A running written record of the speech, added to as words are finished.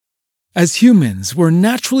As humans, we're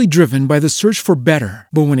naturally driven by the search for better.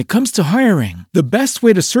 But when it comes to hiring, the best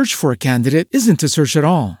way to search for a candidate isn't to search at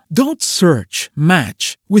all. Don't search,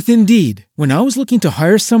 match with Indeed. When I was looking to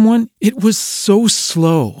hire someone, it was so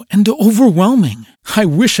slow and overwhelming. I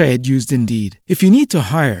wish I had used Indeed. If you need to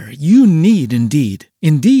hire, you need Indeed.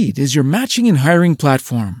 Indeed is your matching and hiring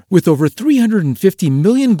platform with over 350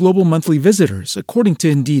 million global monthly visitors, according to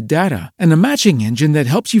Indeed data, and a matching engine that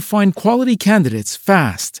helps you find quality candidates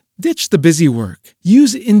fast. Ditch the busy work.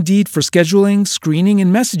 Use Indeed for scheduling, screening,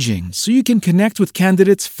 and messaging so you can connect with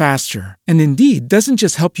candidates faster. And Indeed doesn't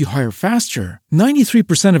just help you hire faster.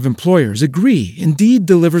 93% of employers agree Indeed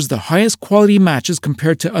delivers the highest quality matches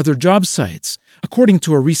compared to other job sites, according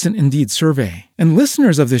to a recent Indeed survey. And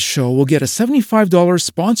listeners of this show will get a $75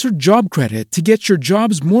 sponsored job credit to get your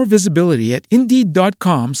jobs more visibility at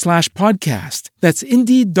Indeed.com/podcast. That's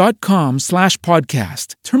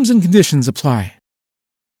Indeed.com/podcast. Terms and conditions apply.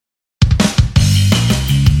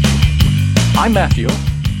 I'm Matthew.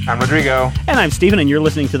 I'm Rodrigo. And I'm Steven, and you're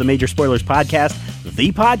listening to the Major Spoilers Podcast,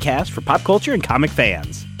 the podcast for pop culture and comic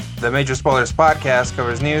fans. The Major Spoilers Podcast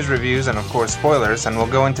covers news, reviews, and of course spoilers, and we'll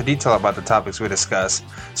go into detail about the topics we discuss.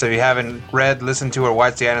 So if you haven't read, listened to, or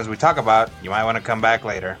watched the items we talk about, you might want to come back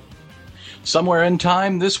later. Somewhere in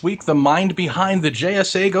time this week, the mind behind the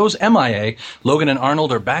JSA goes MIA. Logan and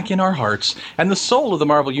Arnold are back in our hearts, and the soul of the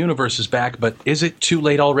Marvel Universe is back, but is it too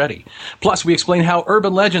late already? Plus, we explain how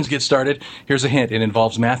urban legends get started. Here's a hint. It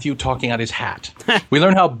involves Matthew talking out his hat. We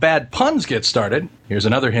learn how bad puns get started. Here's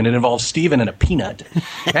another hint. It involves Steven and a peanut.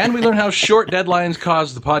 And we learn how short deadlines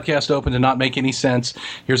cause the podcast open to not make any sense.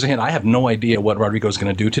 Here's a hint. I have no idea what Rodrigo's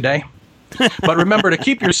going to do today. But remember to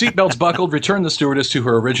keep your seatbelts buckled, return the stewardess to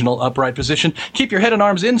her original upright position, keep your head and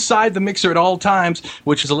arms inside the mixer at all times,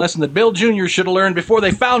 which is a lesson that Bill Jr. should have learned before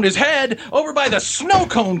they found his head over by the snow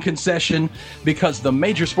cone concession, because the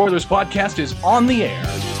Major Spoilers Podcast is on the air.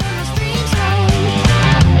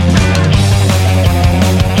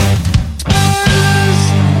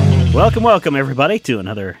 Welcome, everybody, to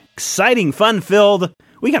another exciting, fun-filled...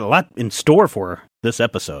 We got a lot in store for this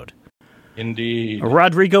episode. Indeed.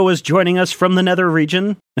 Rodrigo is joining us from the Nether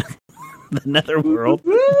region. The Nether world.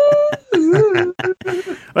 Well,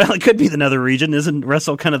 it could be the Nether region. Isn't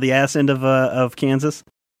Russell kind of the ass end of Kansas?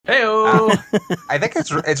 Hey-o! I think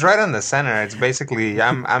it's right in the center. It's basically,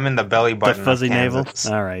 I'm in the belly button the fuzzy of Kansas.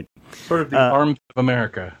 navel? All right. Sort of the arms of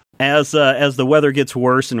America. As the weather gets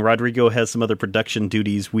worse and Rodrigo has some other production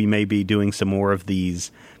duties, we may be doing some more of these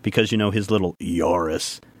because, you know, his little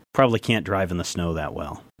Yaris probably can't drive in the snow that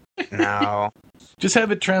well. No. Just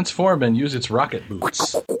have it transform and use its rocket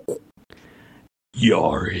boots.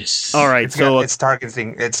 Yaris. All right, Its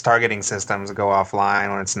targeting systems go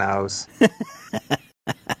offline when it snows.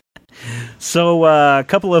 So a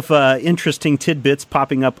couple of interesting tidbits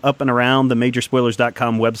popping up and around the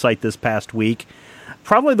Majorspoilers.com website this past week.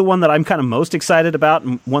 Probably the one that I'm kind of most excited about,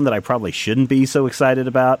 and one that I probably shouldn't be so excited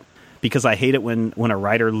about, because I hate it when a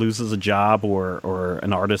writer loses a job or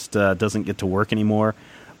an artist doesn't get to work anymore.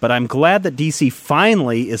 But I'm glad that DC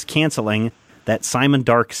finally is canceling that Simon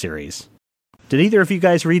Dark series. Did either of you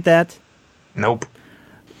guys read that? Nope.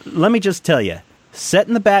 Let me just tell you, set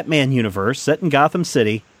in the Batman universe, set in Gotham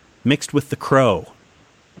City, mixed with The Crow.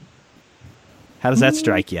 How does that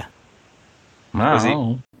strike you?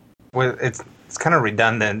 Wow. Well, it's kind of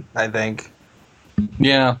redundant, I think.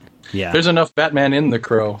 Yeah. There's enough Batman in The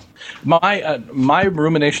Crow. My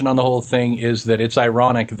rumination on the whole thing is that it's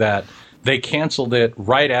ironic that they canceled it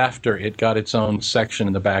right after it got its own section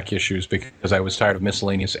in the back issues because I was tired of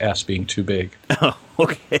miscellaneous S being too big. Oh,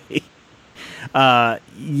 okay.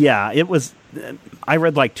 Yeah, it was... I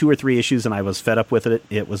read like 2 or 3 issues and I was fed up with it.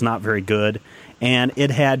 It was not very good. And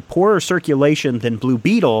it had poorer circulation than Blue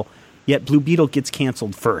Beetle, yet Blue Beetle gets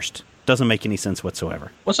canceled first. Doesn't make any sense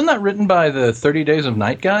whatsoever. Wasn't that written by the 30 Days of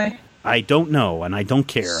Night guy? I don't know, and I don't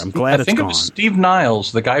care. I'm glad it's gone. I think it was Steve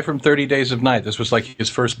Niles, the guy from 30 Days of Night. This was like his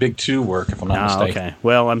first big 2 work, if I'm not mistaken. Okay.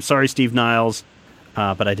 Well, I'm sorry, Steve Niles,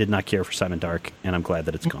 but I did not care for Simon Dark, and I'm glad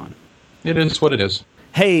that it's gone. It is what it is.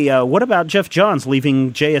 Hey, what about Jeff Johns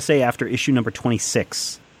leaving JSA after issue number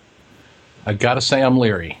 26? I gotta say I'm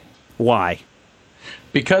leery. Why?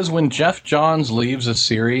 Because when Jeff Johns leaves a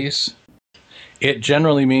series, it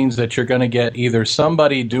generally means that you're going to get either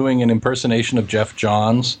somebody doing an impersonation of Jeff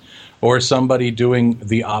Johns or somebody doing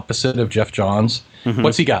the opposite of Jeff Johns. Mm-hmm.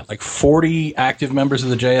 What's he got, like 40 active members of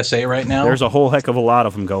the JSA right now? There's a whole heck of a lot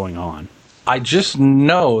of them going on. I just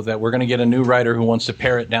know that we're going to get a new writer who wants to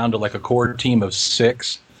pare it down to like a core team of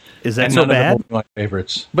 6. Is that so bad? None of them will be my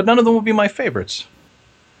favorites. But none of them will be my favorites.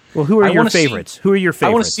 Well, who are I your wanna see- favorites? Who are your I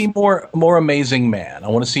want favorites? to see more Amazing Man. I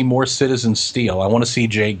want to see more Citizen Steel. I want to see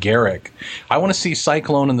Jay Garrick. I want to see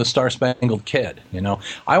Cyclone and the Star Spangled Kid.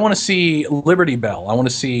 I want to see Liberty Bell. I want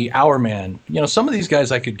to see Our Man. Some of these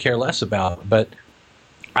guys I could care less about, but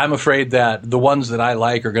I'm afraid that the ones that I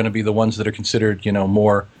like are going to be the ones that are considered,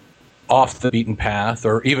 more off the beaten path,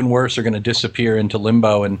 or even worse, are going to disappear into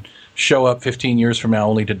limbo and show up 15 years from now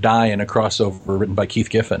only to die in a crossover written by Keith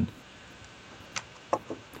Giffen.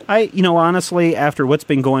 Honestly, after what's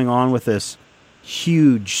been going on with this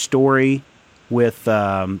huge story with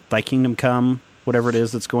Thy Kingdom Come, whatever it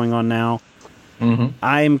is that's going on now,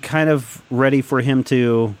 I'm kind of ready for him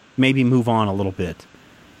to maybe move on a little bit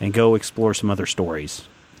and go explore some other stories.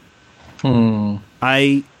 Apparently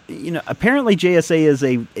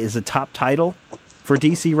JSA is a top title for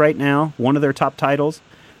DC right now, one of their top titles.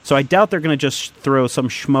 So I doubt they're going to just throw some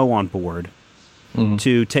schmo on board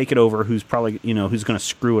to take it over who's probably, who's going to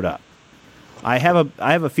screw it up. I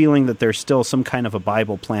have a feeling that there's still some kind of a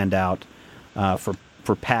Bible planned out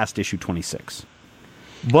for past issue 26.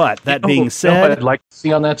 But that being said, I'd like to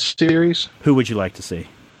see on that series. Who would you like to see?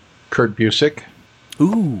 Kurt Busiek.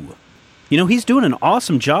 Ooh. He's doing an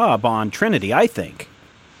awesome job on Trinity, I think.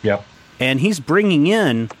 Yep. And he's bringing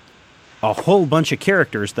in a whole bunch of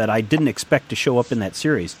characters that I didn't expect to show up in that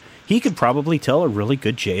series. He could probably tell a really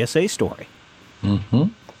good JSA story. Mm-hmm.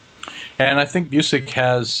 And I think Busiek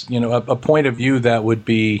has, a point of view that would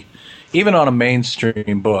be, even on a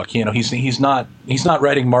mainstream book, he's not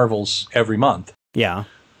writing Marvels every month. Yeah.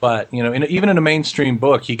 But, even in a mainstream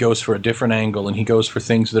book, he goes for a different angle, and he goes for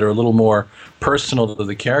things that are a little more personal to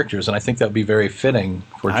the characters, and I think that would be very fitting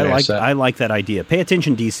for JSA. I like that idea. Pay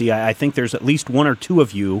attention, DC. I think there's at least one or two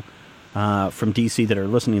of you from DC that are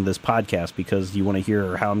listening to this podcast because you want to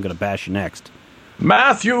hear how I'm going to bash you next.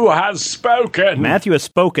 Matthew has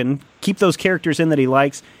spoken. Keep those characters in that he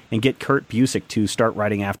likes, and get Kurt Busiek to start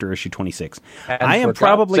writing after issue 26. And I am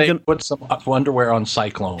probably going to put some underwear on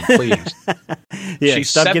Cyclone, please. Yeah, She's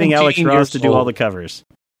stop getting Alex 17 Ross years to do all old. the covers.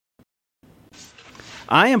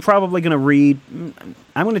 I am probably going to read.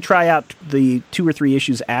 I'm going to try out the 2 or 3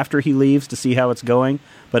 issues after he leaves to see how it's going.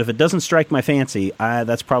 But if it doesn't strike my fancy,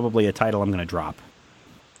 that's probably a title I'm going to drop.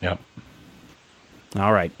 Yep.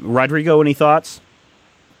 All right, Rodrigo, any thoughts?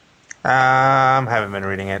 Haven't been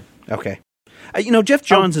reading it. Okay. Jeff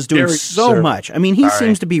Johns is doing dare you, so sir. much. I mean, he Sorry.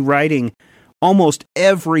 seems to be writing almost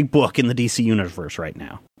every book in the DC universe right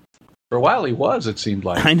now. For a while he was, it seemed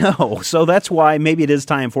like. I know. So that's why maybe it is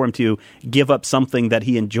time for him to give up something that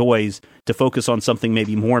he enjoys to focus on something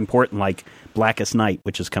maybe more important like Blackest Night,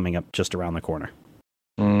 which is coming up just around the corner.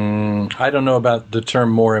 I don't know about the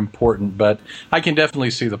term more important, but I can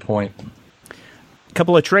definitely see the point. A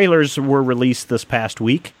couple of trailers were released this past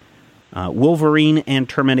week. Wolverine and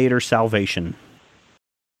Terminator Salvation.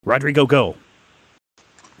 Rodrigo, go.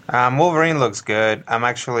 Wolverine looks good. I'm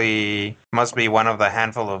actually must be one of the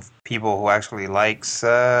handful of people who actually likes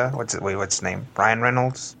what's his name? Ryan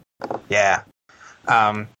Reynolds. Yeah.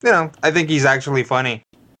 I think he's actually funny.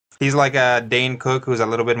 He's like a Dane Cook who's a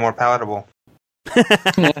little bit more palatable.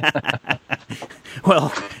 Well,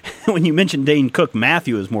 when you mention Dane Cook,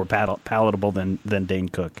 Matthew is more palatable than Dane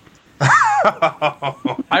Cook.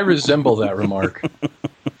 I resemble that remark.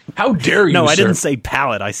 How dare you, No, I sir? didn't say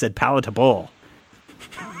palate. I said palatable.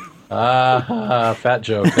 Fat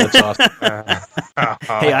joke. That's awesome.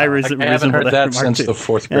 Hey, I I resemble haven't heard that remark since too. the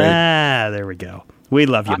 4th grade. There we go. We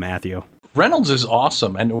love you, Matthew. Reynolds is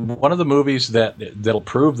awesome, and one of the movies that'll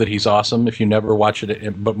prove that he's awesome if you never watch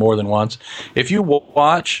it but more than once. If you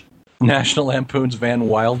watch National Lampoon's Van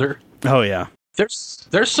Wilder, Oh, yeah. there's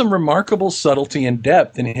some remarkable subtlety and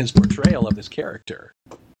depth in his portrayal of this character,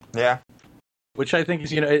 Yeah. which I think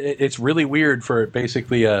is it's really weird for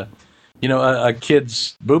basically a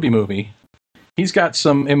kid's booby movie. He's got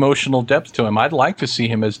some emotional depth to him. I'd like to see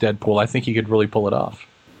him as Deadpool. I think he could really pull it off.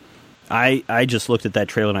 I just looked at that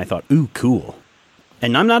trailer and I thought, ooh, cool.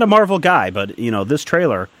 And I'm not a Marvel guy, but, this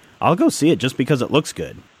trailer, I'll go see it just because it looks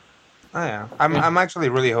good. Oh yeah. I'm actually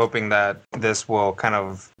really hoping that this will kind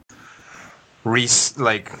of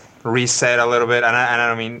reset a little bit, and I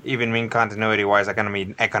don't mean continuity wise. I kind of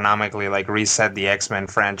mean economically, like reset the X-Men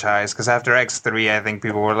franchise. Because after X3, I think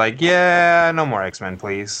people were like, "Yeah, no more X-Men,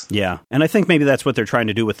 please." Yeah, and I think maybe that's what they're trying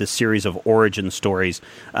to do with this series of origin stories.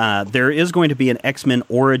 There is going to be an X-Men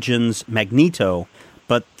Origins Magneto,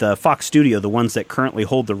 but the Fox Studio, the ones that currently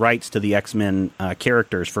hold the rights to the X-Men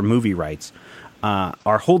characters for movie rights,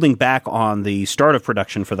 are holding back on the start of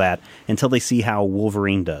production for that until they see how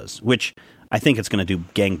Wolverine does, which I think it's going to do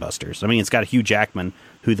gangbusters. I mean, it's got Hugh Jackman,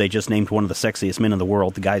 who they just named one of the sexiest men in the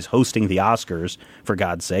world. The guy's hosting the Oscars, for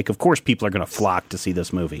God's sake. Of course, people are going to flock to see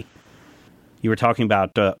this movie. You were talking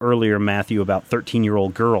about earlier, Matthew, about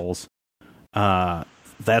 13-year-old girls.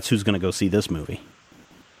 That's who's going to go see this movie.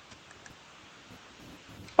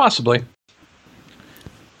 Possibly.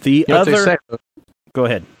 The You know what they other... say? Go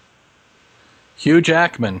ahead. Hugh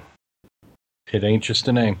Jackman. It ain't just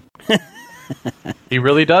a name. He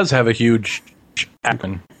really does have a huge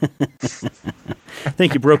Jackman. I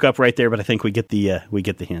think you broke up right there, but I think we get the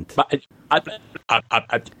hint.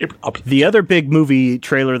 The other big movie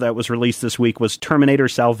trailer that was released this week was Terminator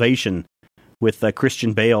Salvation, with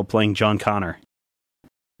Christian Bale playing John Connor.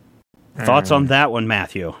 Thoughts on that one,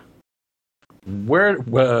 Matthew? Where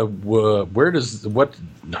does what?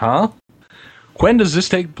 Huh? When does this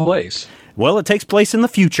take place? Well, it takes place in the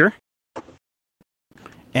future,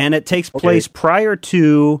 and it takes place prior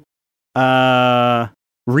to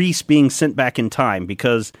Reese being sent back in time,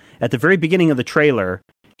 because at the very beginning of the trailer,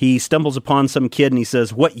 he stumbles upon some kid and he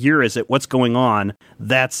says, "What year is it? What's going on?"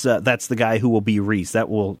 That's the guy who will be Reese. That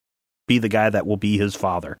will be the guy that will be his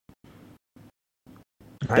father.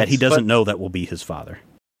 Nice. That he doesn't know that will be his father.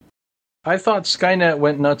 I thought Skynet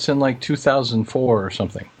went nuts in like 2004 or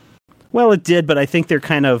something. Well, it did, but I think they're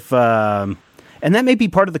kind of... and that may be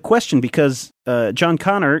part of the question, because John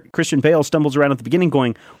Connor, Christian Bale, stumbles around at the beginning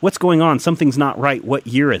going, "What's going on? Something's not right. What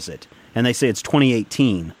year is it?" And they say it's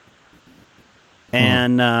 2018.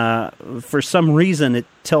 And for some reason, it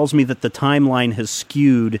tells me that the timeline has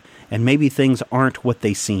skewed, and maybe things aren't what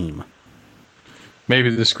they seem. Maybe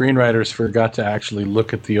the screenwriters forgot to actually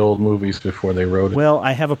look at the old movies before they wrote it. Well,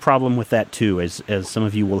 I have a problem with that, too, as some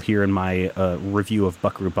of you will hear in my review of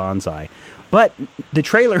Buckaroo Banzai. But the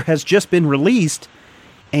trailer has just been released,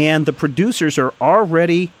 and the producers are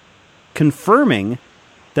already confirming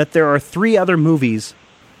that there are 3 other movies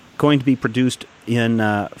going to be produced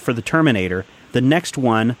for the Terminator, the next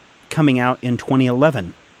one coming out in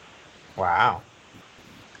 2011. Wow.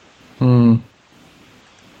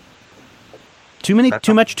 Too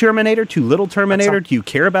much Terminator? Too little Terminator? Do you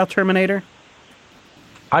care about Terminator?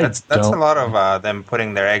 That's a lot of them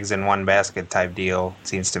putting their eggs in one basket type deal,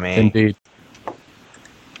 seems to me. Indeed.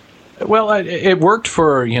 Well, it worked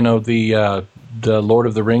for the Lord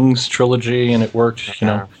of the Rings trilogy, and it worked.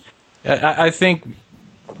 I think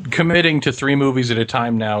committing to 3 movies at a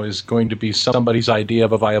time now is going to be somebody's idea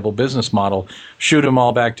of a viable business model. Shoot them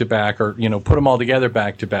all back to back, or put them all together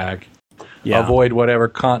back to back. Yeah. Avoid whatever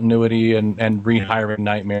continuity and rehiring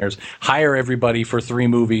nightmares. Hire everybody for 3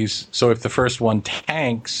 movies. So if the first one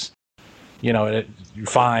tanks,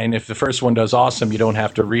 fine. If the first one does awesome, you don't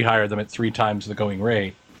have to rehire them at 3 times the going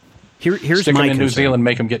rate. Here's Stick my them in concern. New Zealand,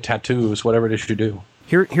 make them get tattoos, whatever it is you do.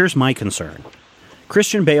 Here's my concern.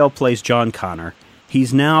 Christian Bale plays John Connor.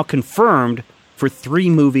 He's now confirmed for 3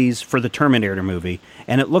 movies for the Terminator movie,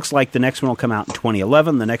 and it looks like the next one will come out in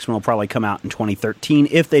 2011. The next one will probably come out in 2013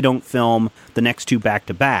 if they don't film the next 2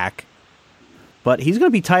 back-to-back. But he's going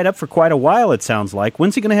to be tied up for quite a while, it sounds like.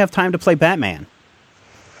 When's he going to have time to play Batman?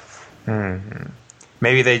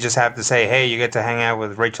 Maybe they just have to say, "Hey, you get to hang out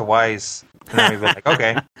with Rachel Weisz." And then we'd be like,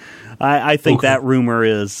 okay. I think that rumor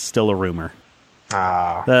is still a rumor.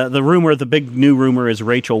 Ah. The big new rumor is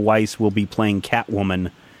Rachel Weisz will be playing Catwoman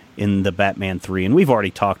in the Batman 3. And we've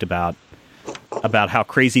already talked about how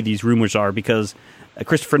crazy these rumors are, because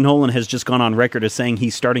Christopher Nolan has just gone on record as saying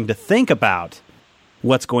he's starting to think about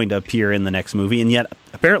what's going to appear in the next movie. And yet,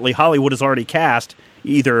 apparently, Hollywood has already cast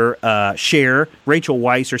either Cher, Rachel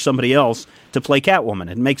Weisz, or somebody else to play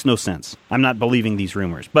Catwoman. It makes no sense. I'm not believing these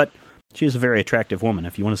rumors. But she is a very attractive woman.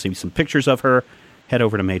 If you want to see some pictures of her, head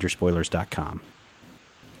over to Majorspoilers.com.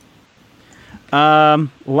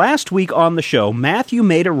 Last week on the show, Matthew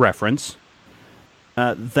made a reference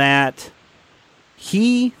that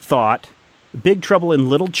he thought Big Trouble in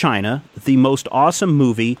Little China, the most awesome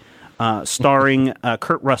movie starring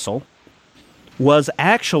Kurt Russell, was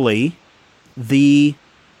actually the...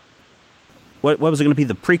 What was it going to be?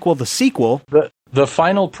 The prequel? The sequel? The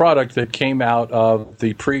final product that came out of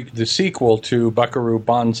the sequel to Buckaroo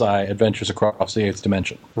Banzai Adventures Across the Eighth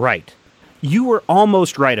Dimension. Right. You were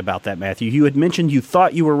almost right about that, Matthew. You had mentioned you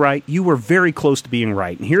thought you were right. You were very close to being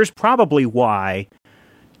right. And here's probably why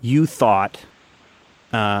you thought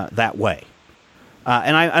that way.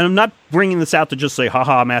 And I'm not bringing this out to just say,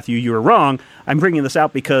 haha, Matthew, you were wrong. I'm bringing this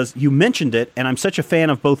out because you mentioned it, and I'm such a fan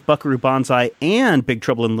of both Buckaroo Banzai and Big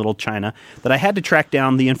Trouble in Little China that I had to track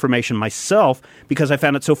down the information myself because I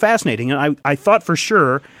found it so fascinating. And I thought for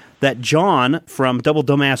sure that John from Double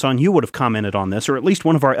Dumbass on You would have commented on this, or at least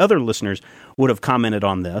one of our other listeners would have commented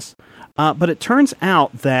on this. But it turns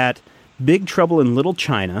out that Big Trouble in Little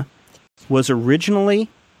China was originally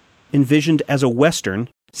envisioned as a Western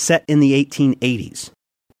set in the 1880s.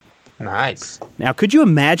 Nice. Now, could you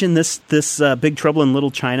imagine this Big Trouble in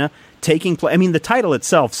Little China taking place? I mean, the title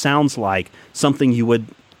itself sounds like something you would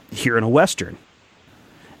hear in a Western,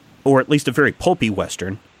 or at least a very pulpy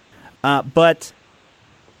Western. But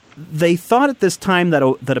they thought at this time that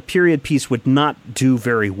a period piece would not do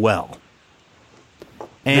very well.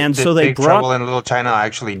 And Did so they Big brought... Trouble in Little China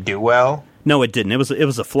actually do well? No, it didn't. It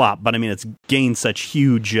was a flop, but I mean, it's gained such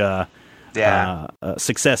huge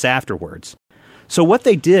success afterwards. So what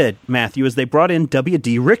they did, Matthew, is they brought in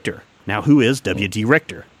W.D. Richter. Now, who is W.D.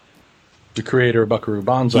 Richter? The creator of Buckaroo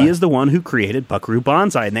Banzai. He is the one who created Buckaroo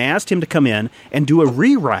Banzai, and they asked him to come in and do a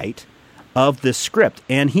rewrite of this script.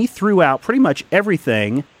 And he threw out pretty much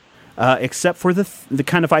everything except for the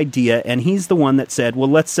kind of idea, and he's the one that said, well,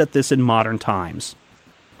 let's set this in modern times.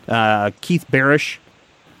 Keith Barish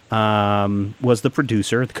was the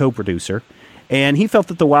producer, the co-producer, and he felt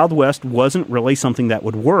that the Wild West wasn't really something that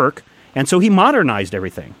would work, and so he modernized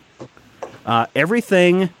everything.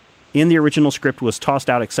 Everything in the original script was tossed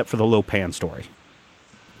out except for the Lo Pan story.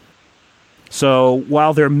 So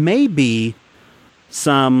while there may be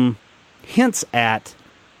some hints at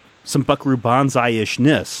some Buckaroo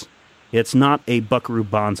Banzai-ishness, it's not a Buckaroo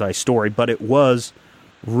Banzai story, but it was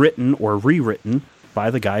written or rewritten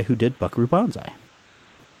by the guy who did Buckaroo Banzai.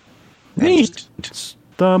 Neat.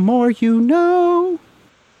 The more you know.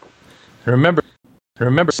 Remember,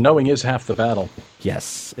 knowing is half the battle.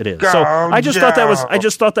 Yes, it is. So I just thought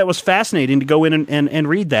that was fascinating to go in and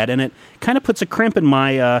read that, and it kind of puts a crimp in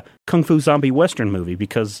my Kung Fu Zombie Western movie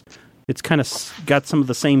because it's kind of got some of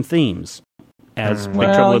the same themes as Big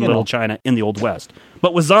Trouble in Little China in the Old West,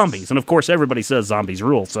 but with zombies. And of course, everybody says zombies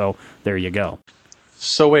rule. So there you go.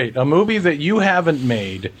 So wait, a movie that you haven't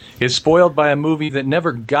made is spoiled by a movie that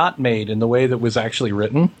never got made in the way that was actually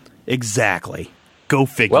written? Exactly. Go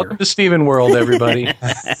figure. Welcome to Steven World, everybody.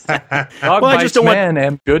 Dog bites man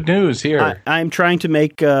and good news here. I'm trying to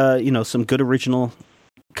make some good original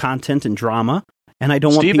content and drama, and I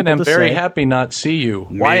don't want people to say... Steven, I'm very happy not see you.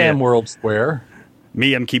 YM World Square.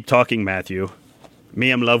 Me, I'm keep talking, Matthew. Me,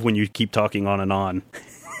 I'm love when you keep talking on and on.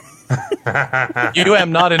 You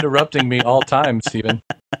am not interrupting me all time, Stephen.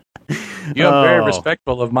 You are very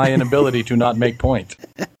respectful of my inability to not make point.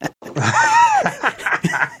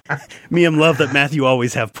 Me, I'm love that Matthew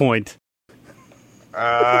always have point. All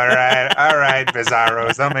right,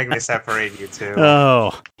 Bizarros. Don't make me separate you two.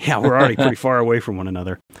 Oh, yeah, we're already pretty far away from one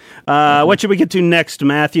another. What should we get to next,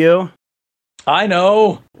 Matthew? I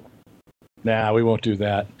know. Nah, we won't do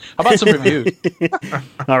that. How about some reviews?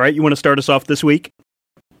 All right, you want to start us off this week?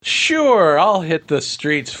 Sure, I'll hit the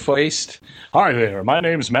streets first. Hi there, my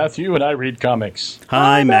name's Matthew, and I read comics.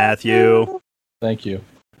 Hi, Matthew. Thank you.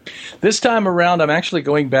 This time around, I'm actually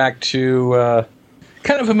going back to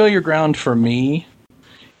kind of familiar ground for me.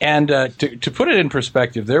 And to put it in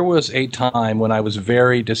perspective, there was a time when I was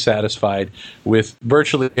very dissatisfied with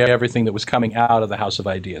virtually everything that was coming out of the House of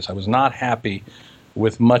Ideas. I was not happy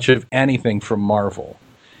with much of anything from Marvel.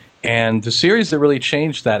 And the series that really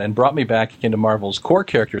changed that and brought me back into Marvel's core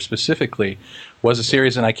character specifically was a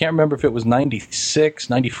series, and I can't remember if it was 96,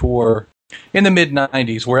 94, in the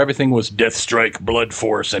mid-90s, where everything was Deathstrike, Blood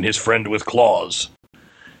Force, and his friend with claws.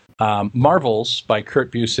 Marvels by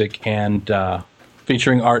Kurt Busiek and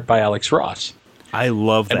featuring art by Alex Ross. I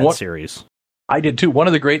love that series. I did too. One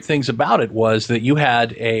of the great things about it was that you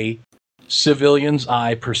had a civilian's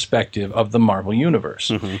eye perspective of the Marvel Universe.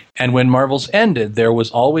 Mm-hmm. And when Marvel's ended, there was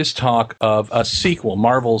always talk of a sequel,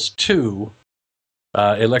 Marvel's 2,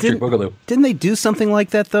 Electric Boogaloo. Didn't they do something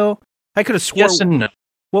like that, though? I could have sworn... Yes and no.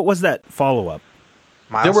 What was that follow-up?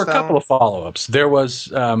 Milestone? There were a couple of follow-ups. There was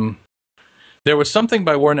something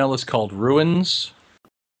by Warren Ellis called Ruins,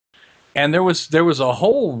 and there was a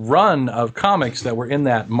whole run of comics that were in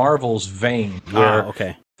that Marvel's vein. Where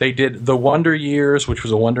okay. They did The Wonder Years, which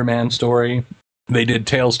was a Wonder Man story. They did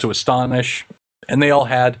Tales to Astonish, and they all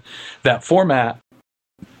had that format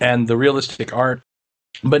and the realistic art,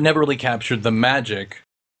 but never really captured the magic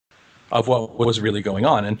of what was really going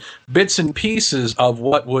on. And bits and pieces of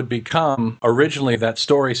what would become originally that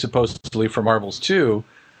story supposedly for Marvel's 2,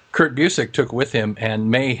 Kurt Busiek took with him and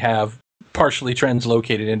may have partially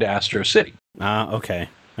translocated into Astro City. Okay.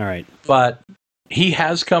 All right. But he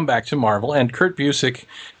has come back to Marvel, and Kurt Busiek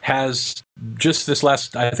has just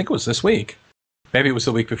I think it was this week. Maybe it was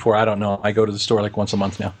the week before. I don't know. I go to the store like once a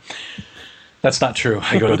month now. That's not true.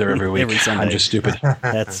 I go there every week. Every Sunday. I'm just stupid.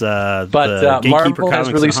 That's the Gatekeeper Marvel Comics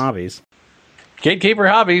has released and Hobbies. Gatekeeper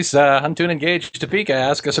Hobbies, Huntoon Engaged Topeka,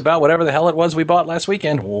 ask us about whatever the hell it was we bought last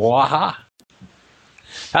weekend. Waha!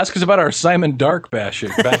 Ask us about our Simon Dark bash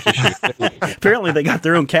issue. Apparently, they got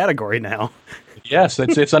their own category now. Yes,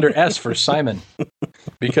 it's under S for Simon,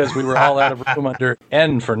 because we were all out of room under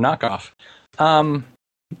N for knockoff.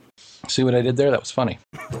 See what I did there? That was funny.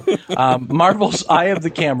 Marvel's Eye of the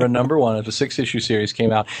Camera #1 of the 6-issue series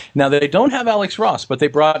came out. Now, they don't have Alex Ross, but they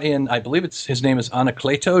brought in, I believe his name is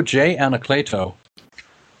Anacleto, Jay Anacleto,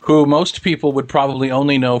 who most people would probably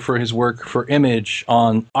only know for his work for Image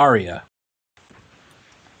on Aria.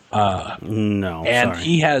 No, and sorry.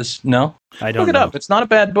 he has no. I don't Look it know. up. It's not a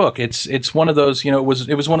bad book. It's one of those. It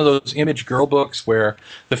was one of those Image girl books where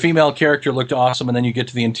the female character looked awesome, and then you get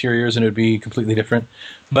to the interiors and it would be completely different.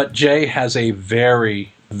 But Jay has a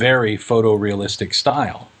very, very photorealistic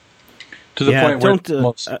style to the point where it's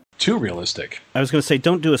almost too realistic. I was going to say,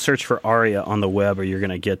 don't do a search for Aria on the web, or you're going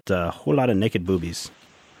to get a whole lot of naked boobies.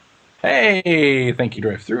 Hey, thank you,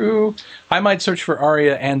 Drive Through. I might search for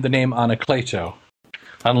Aria and the name Anacleto.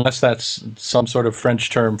 Unless that's some sort of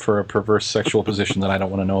French term for a perverse sexual position that I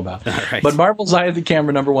don't want to know about. Right. But Marvel's Eye of the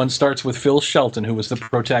Camera #1 starts with Phil Shelton, who was the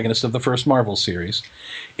protagonist of the first Marvel series.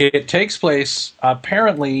 It takes place,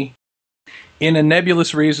 apparently, in a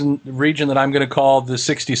nebulous region that I'm going to call the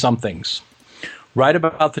 60-somethings. Right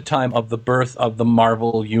about the time of the birth of the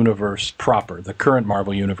Marvel Universe proper, the current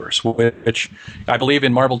Marvel Universe, which I believe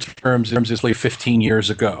in Marvel terms is like 15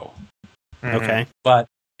 years ago. Okay. But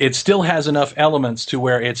it still has enough elements to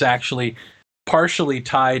where it's actually partially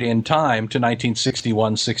tied in time to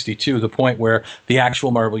 1961-62, the point where the actual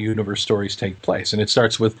Marvel Universe stories take place. And it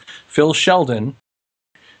starts with Phil Sheldon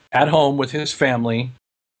at home with his family.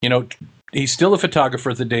 He's still a photographer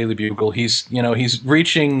at the Daily Bugle. He's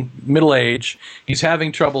reaching middle age. He's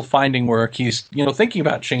having trouble finding work. He's, thinking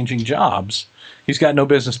about changing jobs. He's got no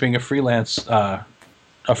business being a freelance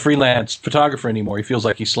photographer anymore. He feels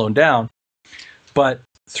like he's slowed down. But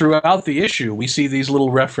throughout the issue, we see these little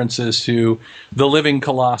references to the Living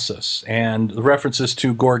Colossus and the references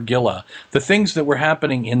to Gorgilla, the things that were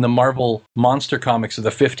happening in the Marvel monster comics of the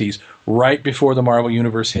 50s right before the Marvel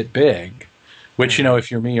Universe hit big, which, if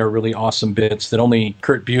you're me, are really awesome bits that only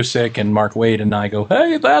Kurt Busiek and Mark Waid and I go,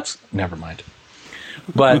 hey, that's... Never mind.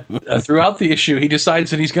 But throughout the issue, he decides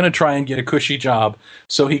that he's going to try and get a cushy job.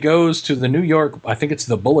 So he goes to the New York, I think it's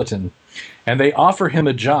the Bulletin, and they offer him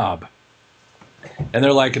a job. And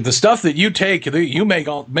they're like, the stuff that you take, you make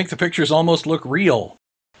the pictures almost look real.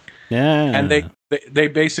 Yeah. And they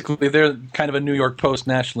basically, they're kind of a New York Post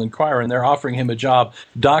National Enquirer, and they're offering him a job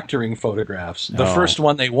doctoring photographs. The first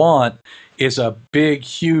one they want is a big,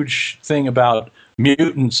 huge thing about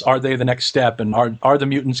mutants. Are they the next step? And are the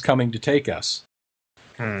mutants coming to take us?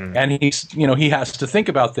 And he has to think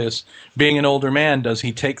about this. Being an older man, does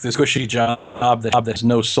he take this cushy job that has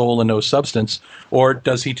no soul and no substance, or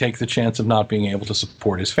does he take the chance of not being able to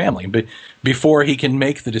support his family? But before he can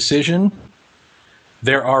make the decision,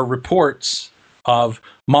 there are reports of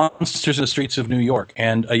monsters in the streets of New York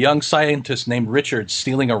and a young scientist named Richard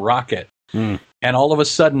stealing a rocket. And all of a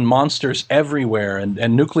sudden, monsters everywhere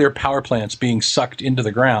and nuclear power plants being sucked into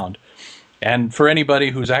the ground. And for anybody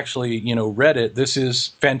who's actually, read it, this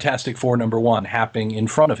is Fantastic Four #1 happening in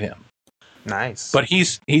front of him. Nice. But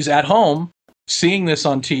he's at home seeing this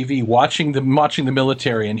on TV, watching the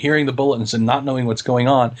military and hearing the bulletins and not knowing what's going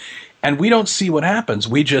on. And we don't see what happens.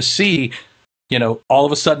 We just see, all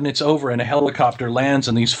of a sudden it's over and a helicopter lands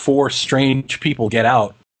and these 4 strange people get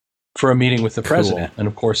out for a meeting with the president. And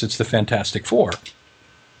of course, it's the Fantastic Four.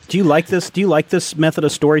 Do you like this? Do you like this method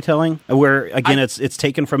of storytelling, where again it's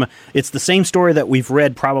taken from it's the same story that we've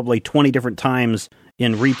read probably 20 different times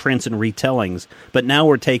in reprints and retellings, but now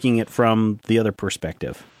we're taking it from the other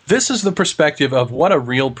perspective? This is the perspective of what a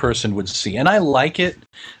real person would see, and I like it.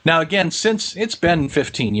 Now, again, since it's been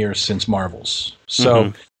 15 years since Marvel's,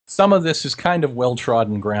 so some of this is kind of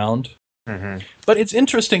well-trodden ground. But it's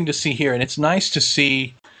interesting to see here, and it's nice to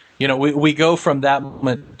see, we go from that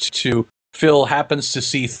moment to Phil happens to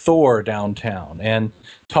see Thor downtown and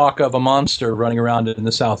talk of a monster running around in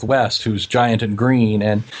the Southwest who's giant and green,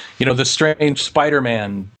 and the strange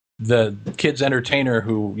Spider-Man, the kid's entertainer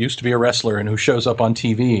who used to be a wrestler and who shows up on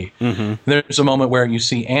TV. There's a moment where you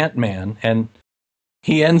see Ant-Man, and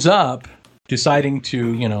he ends up deciding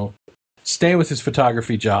to stay with his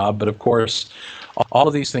photography job, but of course all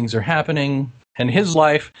of these things are happening. And his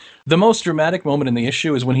life, the most dramatic moment in the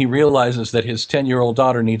issue is when he realizes that his 10-year-old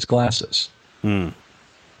daughter needs glasses. And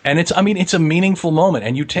it's a meaningful moment.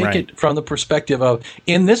 And you take it from the perspective of,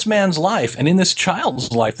 in this man's life and in this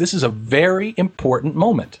child's life, this is a very important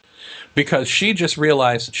moment. Because she just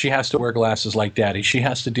realized she has to wear glasses like Daddy. She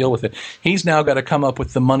has to deal with it. He's now got to come up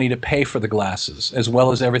with the money to pay for the glasses, as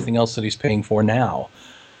well as everything else that he's paying for now.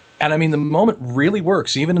 And I mean, the moment really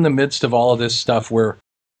works, even in the midst of all of this stuff where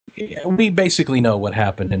we basically know what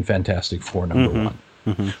happened in Fantastic Four #1.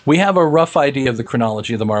 Mm-hmm. We have a rough idea of the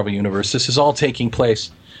chronology of the Marvel Universe. This is all taking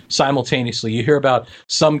place simultaneously. You hear about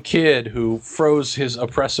some kid who froze his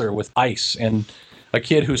oppressor with ice, and a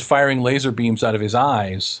kid who's firing laser beams out of his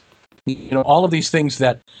eyes. You know, all of these things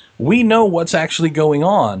that we know what's actually going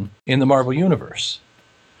on in the Marvel Universe.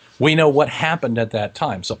 We know what happened at that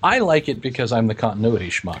time. So I like it because I'm the continuity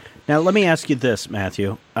schmuck. Now, let me ask you this,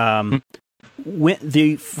 Matthew. When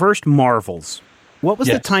the first Marvels, what was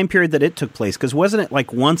the time period that it took place? Because wasn't it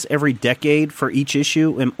like once every decade for each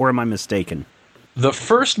issue, or am I mistaken? The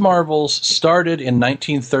first Marvels started in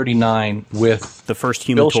 1939 with the first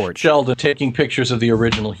Human Torch. Sheldon taking pictures of the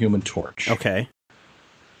original Human Torch. Okay.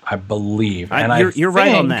 I believe. You're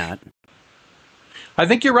right on that. I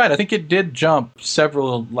think you're right. I think it did jump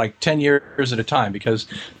several, 10 years at a time, because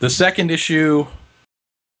the second issue...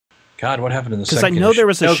 God, what happened in the second issue? Because I know there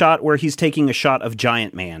was a shot where he's taking a shot of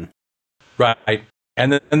Giant Man. Right.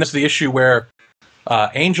 And then there's the issue where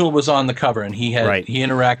Angel was on the cover, and he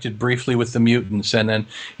interacted briefly with the mutants. And then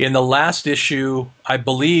in the last issue, I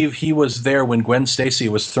believe he was there when Gwen Stacy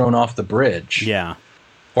was thrown off the bridge. Yeah.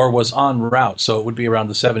 Or was en route, so it would be around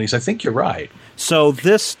the 70s. I think you're right. So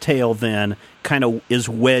this tale then kind of is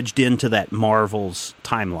wedged into that Marvel's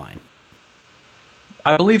timeline.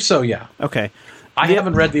 I believe so, yeah. Okay. I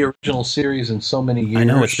haven't read the original series in so many years. I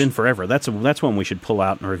know, it's been forever. That's one we should pull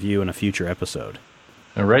out and review in a future episode.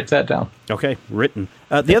 And write that down. Okay, written.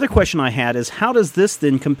 The other question I had is, how does this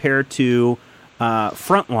then compare to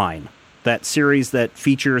Frontline, that series that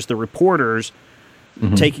features the reporters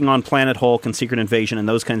taking on Planet Hulk and Secret Invasion and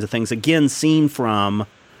those kinds of things, again, seen from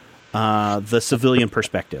the civilian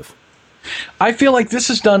perspective? I feel like this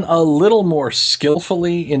is done a little more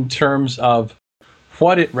skillfully in terms of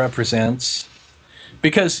what it represents.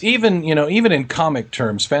 Because even in comic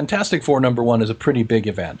terms, Fantastic Four #1 is a pretty big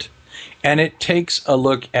event. And it takes a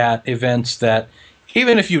look at events that,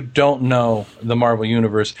 even if you don't know the Marvel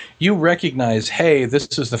Universe, you recognize, hey,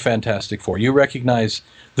 this is the Fantastic Four. You recognize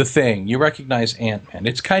The Thing. You recognize Ant-Man.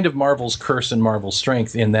 It's kind of Marvel's curse and Marvel's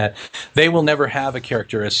strength in that they will never have a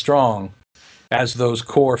character as strong as those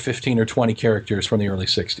core 15 or 20 characters from the early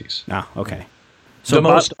 60s. Ah, okay. So the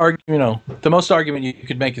most argument you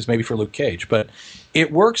could make is maybe for Luke Cage, but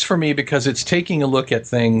it works for me because it's taking a look at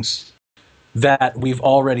things that we've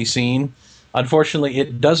already seen. Unfortunately,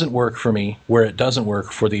 it doesn't work for me where it doesn't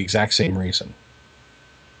work for the exact same reason.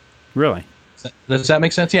 Really? Does that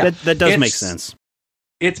make sense? Yeah. That does make sense.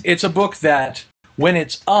 It's a book that, when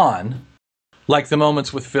it's on, like the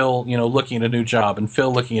moments with Phil, looking at a new job, and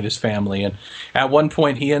Phil looking at his family, and at one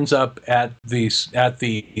point he ends up at the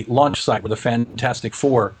launch site where the Fantastic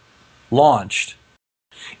Four launched.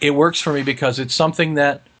 It works for me because it's something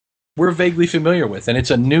that we're vaguely familiar with, and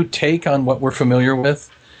it's a new take on what we're familiar with.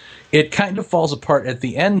 It kind of falls apart at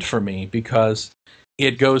the end for me because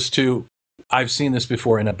it goes to, I've seen this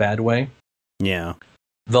before in a bad way. Yeah.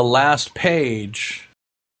 The last page,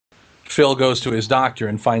 Phil goes to his doctor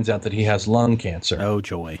and finds out that he has lung cancer. Oh,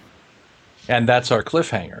 joy. And that's our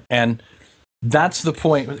cliffhanger. And that's the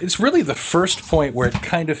point. It's really the first point where it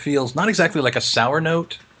kind of feels not exactly like a sour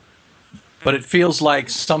note, but it feels like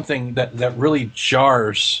something that really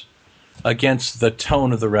jars against the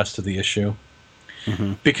tone of the rest of the issue.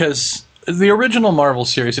 Mm-hmm. Because the original Marvel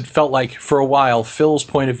series, it felt like for a while Phil's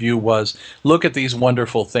point of view was, look at these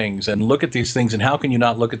wonderful things and look at these things, and how can you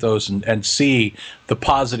not look at those and see the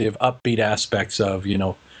positive, upbeat aspects of,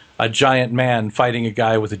 a giant man fighting a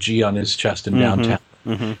guy with a G on his chest in downtown.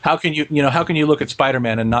 Mm-hmm. How can you look at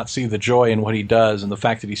Spider-Man and not see the joy in what he does and the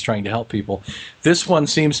fact that he's trying to help people? This one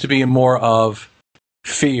seems to be more of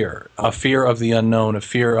fear, a fear of the unknown, a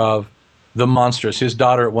fear of the monstrous. His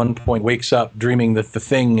daughter at one point wakes up dreaming that the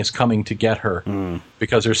Thing is coming to get her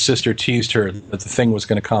because her sister teased her that the Thing was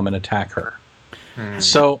going to come and attack her.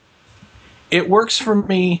 So it works for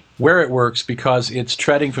me where it works because it's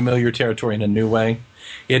treading familiar territory in a new way.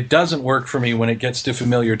 It doesn't work for me when it gets to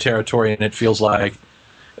familiar territory and it feels like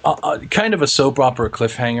kind of a soap opera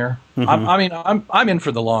cliffhanger. Mm-hmm. I'm in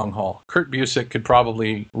for the long haul. Kurt Busiek could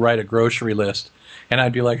probably write a grocery list, and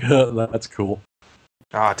I'd be like, that's cool.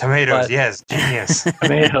 Oh, tomatoes, yes, genius.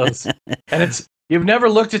 Tomatoes. And you've never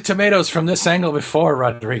looked at tomatoes from this angle before,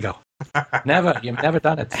 Rodrigo. Never. You've never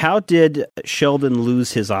done it. How did Sheldon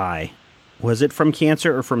lose his eye? Was it from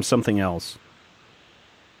cancer or from something else?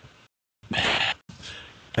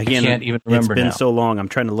 Again, I can't even remember. It's been so long. I'm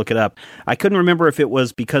trying to look it up. I couldn't remember if it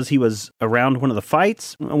was because he was around one of the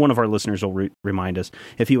fights. One of our listeners will remind us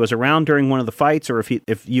if he was around during one of the fights, or if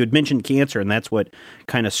you had mentioned cancer, and that's what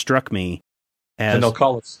kind of struck me And they'll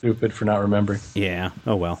call us stupid for not remembering. Yeah.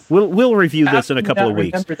 Oh well. We'll review this in a couple of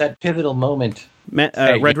weeks. Remember that pivotal moment.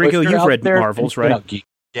 Rodrigo, you've read Marvels, right?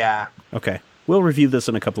 Yeah. Okay. We'll review this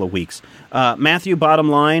in a couple of weeks. Matthew, bottom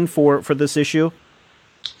line for this issue?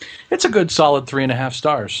 It's a good solid 3.5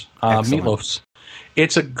 stars. Meatloaf's.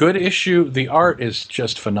 It's a good issue. The art is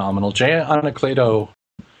just phenomenal. Jay Anacleto,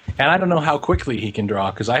 and I don't know how quickly he can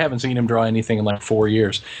draw because I haven't seen him draw anything in like 4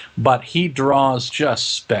 years, but he draws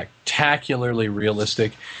just spectacularly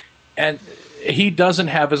realistic. And he doesn't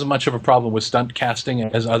have as much of a problem with stunt casting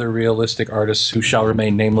as other realistic artists who shall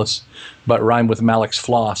remain nameless, but rhyme with Malik's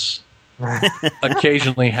floss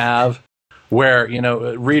occasionally have. Where,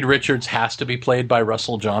 Reed Richards has to be played by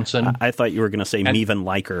Russell Johnson. I thought you were going to say Mevan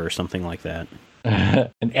Liker or something like that.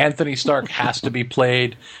 And Anthony Stark has to be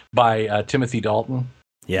played by Timothy Dalton.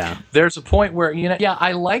 Yeah. There's a point where,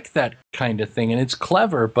 I like that kind of thing, and it's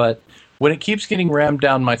clever, but when it keeps getting rammed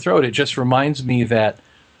down my throat, it just reminds me that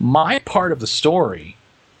my part of the story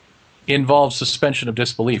involves suspension of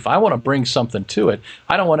disbelief. I want to bring something to it.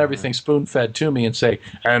 I don't want everything spoon-fed to me and say,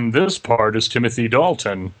 and this part is Timothy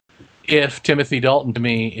Dalton. If Timothy Dalton, to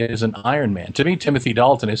me, is an Iron Man. To me, Timothy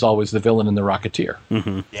Dalton is always the villain in The Rocketeer.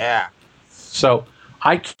 Mm-hmm. Yeah. So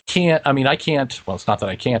I can't, well, it's not that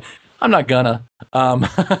I can't. I'm not gonna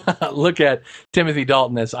look at Timothy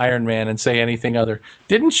Dalton as Iron Man and say anything other.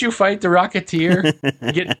 Didn't you fight the Rocketeer?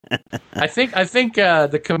 I think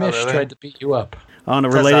the commish tried to beat you up. On a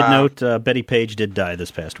related note, Betty Page did die this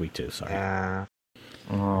past week, too. Sorry. Yeah.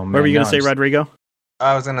 Oh, man, what were you going to say, Rodrigo?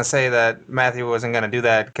 I was going to say that Matthew wasn't going to do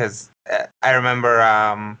that because I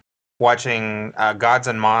remember watching Gods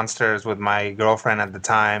and Monsters with my girlfriend at the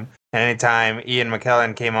time. And anytime Ian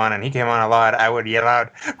McKellen came on, and he came on a lot, I would yell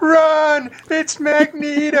out, "Run! It's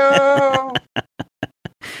Magneto!"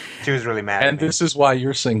 She was really mad. And this is why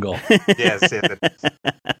you're single. Yes.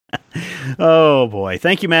 Oh, boy.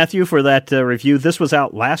 Thank you, Matthew, for that review. This was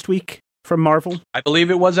out last week from Marvel? I believe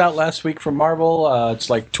it was out last week from Marvel. It's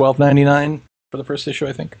like $12.99 for the first issue,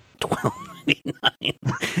 I think.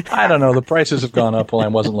 $12.99. I don't know. The prices have gone up while I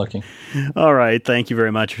wasn't looking. All right. Thank you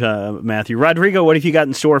very much, Matthew. Rodrigo, what have you got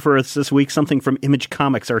in store for us this week? Something from Image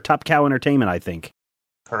Comics or Top Cow Entertainment, I think.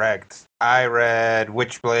 Correct. I read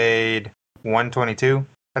Witchblade 122,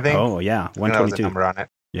 I think. Oh, yeah. 122. That was the number on it.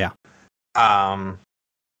 Yeah.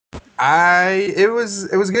 It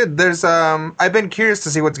was good. There's I've been curious to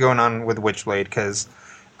see what's going on with Witchblade because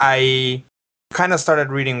I kind of started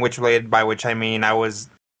reading Witchblade, by which I mean I was,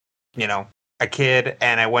 a kid,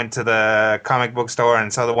 and I went to the comic book store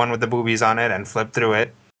and saw the one with the boobies on it and flipped through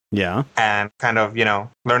it. Yeah. And kind of,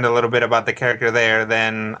 learned a little bit about the character there.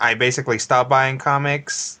 Then I basically stopped buying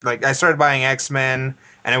comics. Like, I started buying X-Men,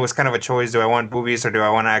 and it was kind of a choice. Do I want boobies or do I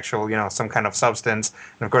want actual, some kind of substance?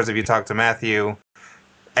 And of course, if you talk to Matthew,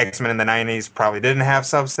 X-Men in the 90s probably didn't have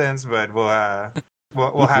substance, but we'll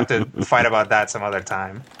have to fight about that some other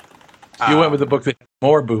time. You went with the book that had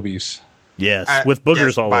more boobies. Yes, with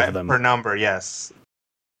boogers all over them. Per number, yes.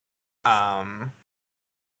 But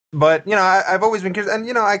I've always been curious,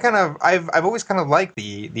 and I've always kind of liked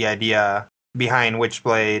the idea behind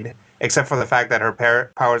Witchblade, except for the fact that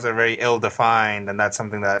her powers are very ill-defined, and that's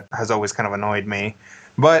something that has always kind of annoyed me.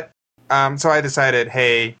 But so I decided,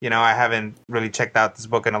 hey, I haven't really checked out this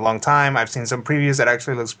book in a long time. I've seen some previews that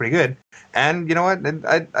actually looks pretty good, and you know what?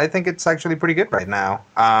 I think it's actually pretty good right now.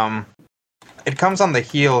 It comes on the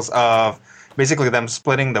heels of basically them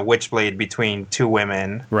splitting the Witchblade between two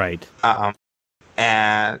women, right?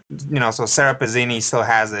 And so Sarah Pazzini still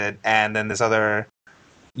has it, and then this other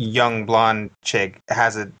young blonde chick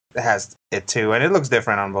has it too, and it looks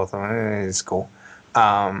different on both of them. It's cool.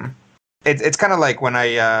 It's kind of like when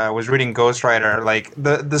I was reading Ghost Rider. Like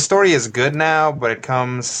the story is good now, but it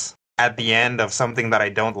comes at the end of something that I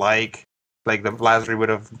don't like. Like the last reboot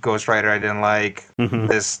of Ghost Rider, I didn't like. Mm-hmm.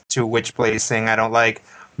 This two Witchblade thing, I don't like.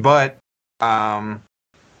 But in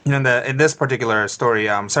this particular story,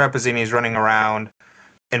 Sarah Pazzini is running around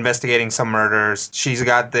investigating some murders. She's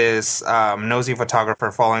got this nosy photographer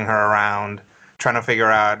following her around, trying to figure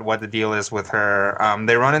out what the deal is with her.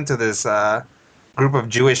 They run into this group of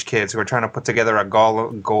Jewish kids who are trying to put together a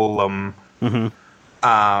golem.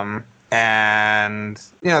 Mm-hmm. And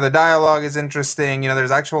the dialogue is interesting.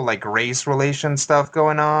 There's actual like race relation stuff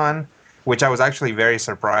going on, which I was actually very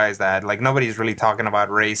surprised at. Like nobody's really talking about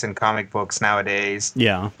race in comic books nowadays.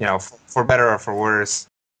 Yeah. For better or for worse.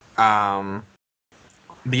 The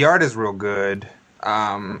art is real good.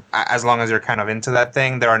 As long as you're kind of into that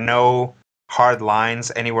thing, there are no hard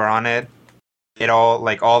lines anywhere on it.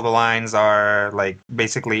 All the lines are like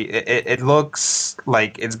basically it looks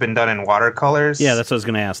like it's been done in watercolors. Yeah, that's what I was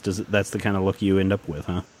going to ask. That's the kind of look you end up with,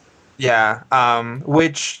 huh? Yeah,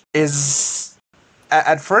 which is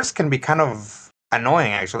at first can be kind of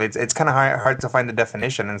annoying. Actually, it's kind of hard to find the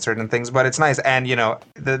definition in certain things, but it's nice. And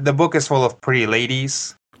the book is full of pretty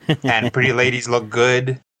ladies, and pretty ladies look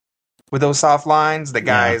good with those soft lines. The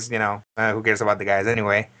guys, who cares about the guys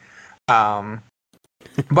anyway?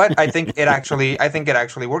 But I think it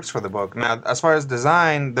actually works for the book. Now, as far as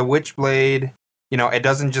design, the Witchblade, it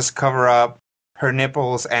doesn't just cover up her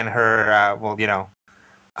nipples and her,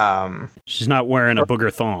 she's not wearing a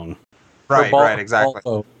booger thong. Right, exactly.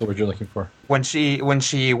 Oh, what you're looking for. When she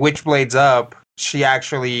Witchblades up, she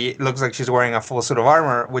actually looks like she's wearing a full suit of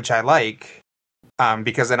armor, which I like,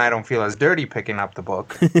 because then I don't feel as dirty picking up the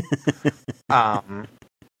book.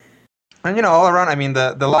 And all around, I mean,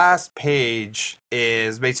 the last page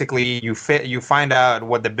is basically you find out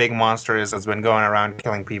what the big monster is that's been going around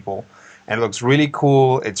killing people, and it looks really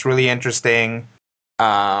cool. It's really interesting.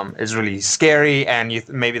 It's really scary, and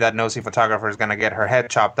maybe that nosy photographer is going to get her head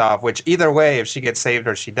chopped off. Which either way, if she gets saved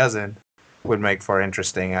or she doesn't, would make for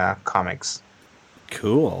interesting comics.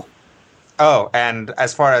 Cool. Oh, and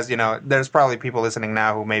as far as there's probably people listening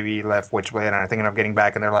now who maybe left Witchblade and are thinking of getting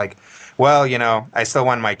back, and they're like, well, I still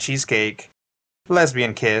want my cheesecake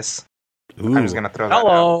lesbian kiss. Ooh. I'm just gonna throw that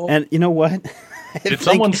Hello. out. And you know what? Did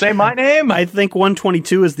someone say my name? I think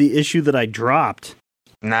 122 is the issue that I dropped.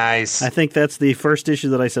 Nice. I think that's the first issue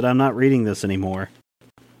that I said, I'm not reading this anymore.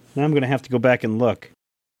 Now I'm going to have to go back and look.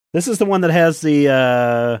 This is the one that has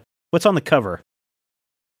the, what's on the cover?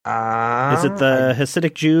 Is it the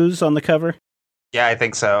Hasidic Jews on the cover? Yeah, I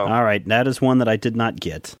think so. All right, that is one that I did not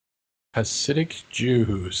get. Hasidic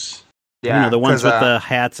Jews. Yeah, the ones with the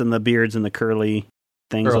hats and the beards and the curly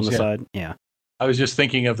things Curls, on the yeah. side. Yeah. I was just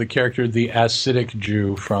thinking of the character, the Hasidic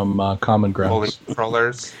Jew from Common Ground.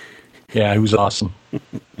 Rollers. Yeah, he was awesome.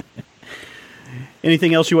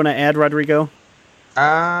 Anything else you want to add, Rodrigo?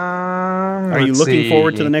 Are you looking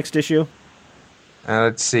forward to the next issue?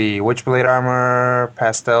 Let's see. Witchblade armor,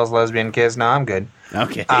 pastels, lesbian kiss. No, I'm good.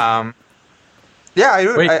 Okay. Yeah, I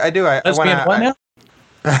do. Wait, I do. Lesbian what now?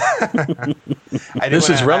 This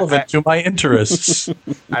is relevant to my interests.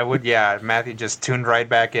 I would, yeah. Matthew just tuned right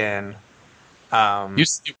back in. You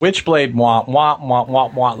see Witchblade,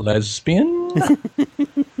 lesbian?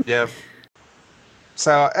 Yep.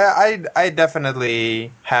 So I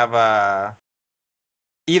definitely have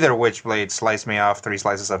either Witchblade slice me off 3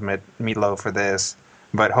 slices of meatloaf for this,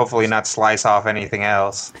 but hopefully not slice off anything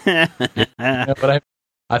else. Yeah, but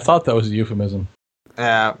I thought that was a euphemism.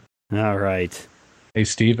 Yeah. All right. Hey,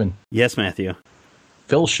 Steven. Yes, Matthew.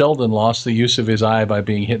 Phil Sheldon lost the use of his eye by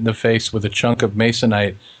being hit in the face with a chunk of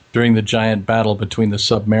masonite during the giant battle between the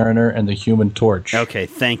Submariner and the Human Torch. Okay,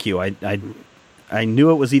 thank you. I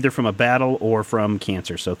knew it was either from a battle or from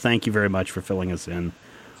cancer, so thank you very much for filling us in.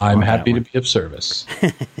 I'm happy to be of service.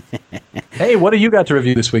 Hey, what do you got to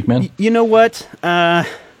review this week, man? You know what?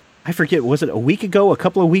 I forget, was it a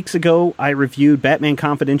couple of weeks ago, I reviewed Batman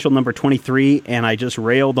Confidential number 23, and I just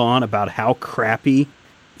railed on about how crappy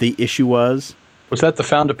the issue was. Was that the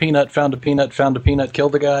found a peanut,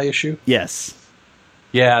 killed a guy issue? Yes.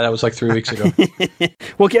 Yeah, that was like 3 weeks ago.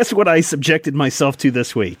 Well, guess what I subjected myself to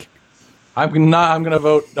this week? I'm going to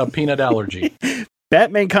vote a peanut allergy.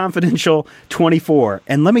 Batman Confidential 24.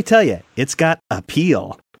 And let me tell you, it's got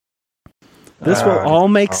appeal. This will all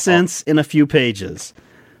make sense in a few pages.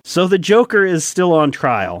 So the Joker is still on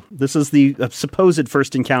trial. This is the supposed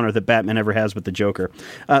first encounter that Batman ever has with the Joker.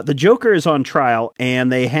 The Joker is on trial,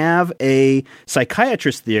 and they have a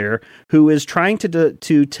psychiatrist there who is trying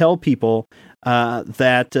to tell people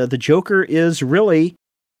that the Joker is really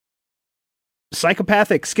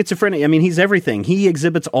psychopathic, schizophrenic. I mean, he's everything. He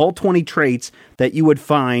exhibits all 20 traits that you would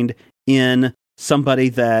find in somebody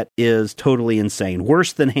that is totally insane.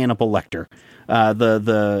 Worse than Hannibal Lecter.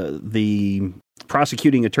 The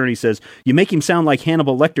prosecuting attorney says, "You make him sound like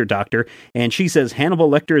Hannibal Lecter, doctor." And she says, "Hannibal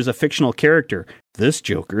Lecter is a fictional character. This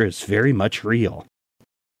Joker is very much real."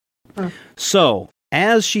 So,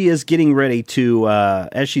 as she is getting ready to,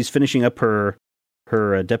 as she's finishing up her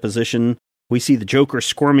deposition, we see the Joker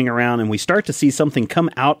squirming around, and we start to see something come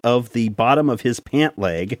out of the bottom of his pant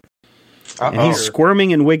leg. And he's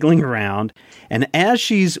squirming and wiggling around. And as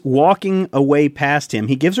she's walking away past him,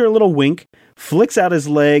 he gives her a little wink, flicks out his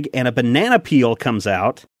leg, and a banana peel comes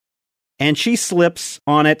out. And she slips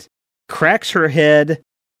on it, cracks her head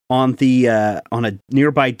on a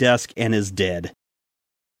nearby desk, and is dead.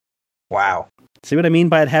 Wow. See what I mean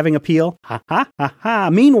by it having a peel? Ha ha ha ha.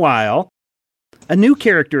 Meanwhile, a new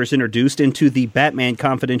character is introduced into the Batman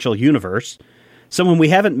Confidential universe. Someone we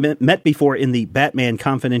haven't met before in the Batman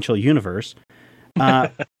Confidential universe.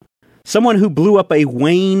 Someone who blew up a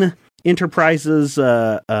Wayne Enterprises,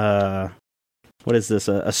 what is this?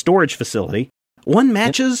 A storage facility. One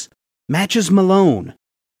matches Malone.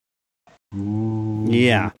 Ooh.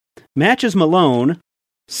 Yeah. Matches Malone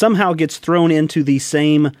somehow gets thrown into the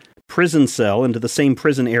same prison cell, into the same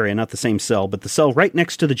prison area, not the same cell, but the cell right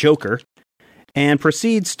next to the Joker, and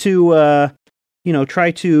proceeds to,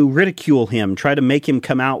 try to ridicule him, try to make him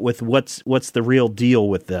come out with what's the real deal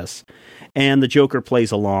with this. And the Joker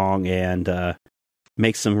plays along and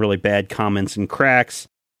makes some really bad comments and cracks.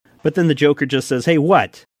 But then the Joker just says, hey,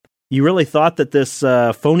 what? You really thought that this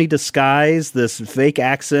phony disguise, this fake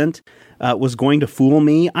accent, was going to fool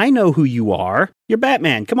me? I know who you are. You're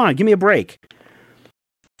Batman. Come on, give me a break.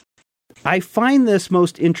 I find this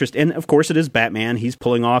most interesting, and of course it is Batman. He's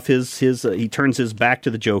pulling off he turns his back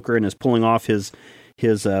to the Joker and is pulling off his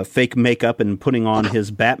fake makeup and putting on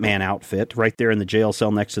his Batman outfit right there in the jail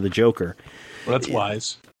cell next to the Joker. Well, that's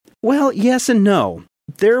wise. Well, yes and no.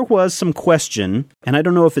 There was some question, and I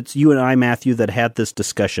don't know if it's you and I, Matthew, that had this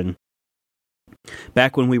discussion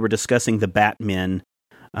back when we were discussing the Batman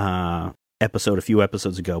episode a few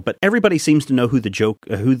episodes ago, but everybody seems to know who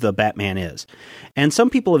the Batman is. And some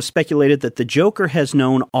people have speculated that the Joker has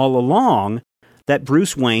known all along that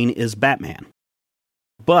Bruce Wayne is Batman.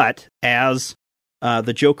 But as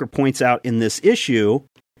the Joker points out in this issue,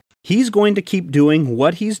 he's going to keep doing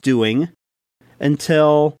what he's doing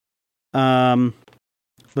until, let's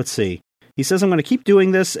see. He says, I'm going to keep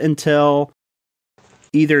doing this until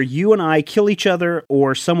either you and I kill each other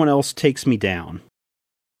or someone else takes me down.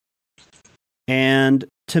 And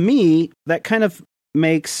to me, that kind of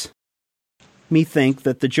makes me think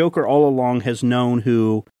that the Joker all along has known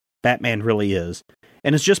who Batman really is,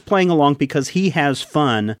 and is just playing along because he has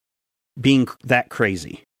fun being that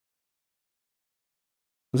crazy.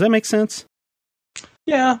 Does that make sense?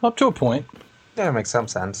 Yeah, up to a point. Yeah, it makes some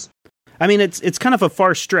sense. I mean, it's kind of a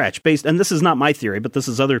far stretch, and this is not my theory, but this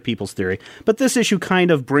is other people's theory. But this issue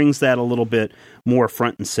kind of brings that a little bit more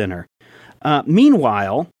front and center.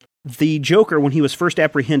 Meanwhile, the Joker, when he was first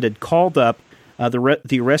apprehended, called up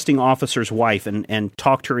the arresting officer's wife and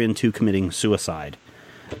talked her into committing suicide.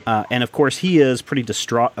 And of course, he is pretty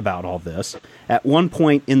distraught about all this. At one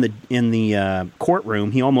point in the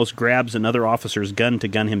courtroom, he almost grabs another officer's gun to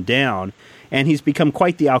gun him down, and he's become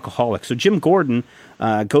quite the alcoholic. So Jim Gordon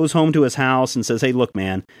goes home to his house and says, "Hey, look,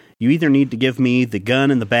 man, you either need to give me the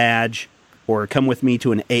gun and the badge, or come with me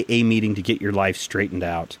to an AA meeting to get your life straightened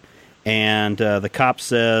out." And the cop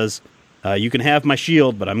says, you can have my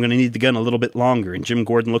shield, but I'm going to need the gun a little bit longer. And Jim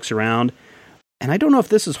Gordon looks around, and I don't know if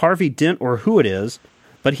this is Harvey Dent or who it is,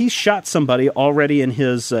 but he's shot somebody already in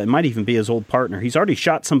his, it might even be his old partner. He's already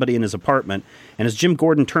shot somebody in his apartment, and as Jim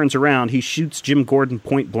Gordon turns around, he shoots Jim Gordon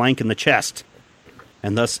point blank in the chest,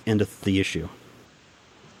 and thus endeth the issue.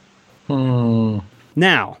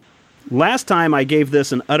 Now, last time I gave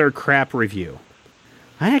this an utter crap review.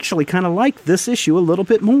 I actually kind of liked this issue a little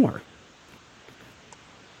bit more.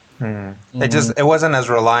 It wasn't as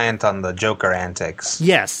reliant on the Joker antics.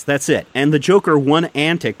 Yes, that's it. And the Joker one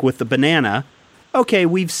antic with the banana, okay,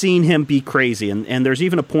 we've seen him be crazy. And there's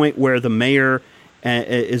even a point where the mayor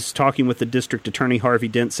is talking with the district attorney, Harvey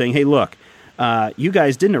Dent, saying, hey, look, you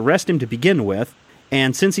guys didn't arrest him to begin with,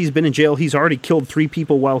 and since he's been in jail, he's already killed 3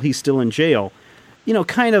 people while he's still in jail. You know,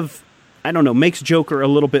 kind of, I don't know, makes Joker a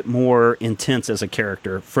little bit more intense as a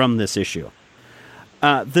character from this issue.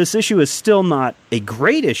 This issue is still not a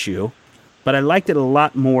great issue, but I liked it a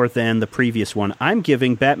lot more than the previous one. I'm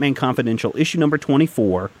giving Batman Confidential issue number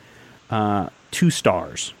 24 2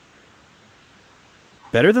 stars.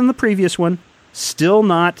 Better than the previous one. Still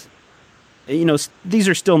not, these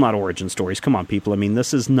are still not origin stories. Come on, people. I mean,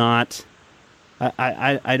 this is not.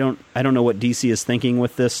 I don't know what DC is thinking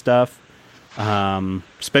with this stuff.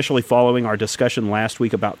 Especially following our discussion last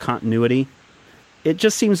week about continuity. It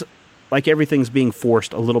just seems like everything's being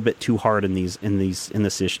forced a little bit too hard in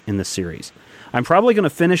this series. I'm probably going to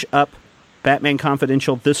finish up Batman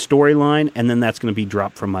Confidential, this storyline, and then that's going to be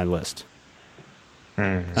dropped from my list.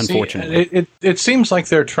 Unfortunately. See, it seems like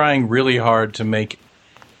they're trying really hard to make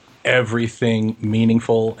everything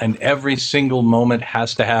meaningful, and every single moment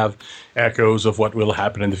has to have echoes of what will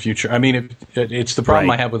happen in the future. I mean, it's the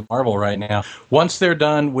problem I have with Marvel right now. Once they're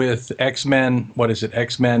done with X-Men,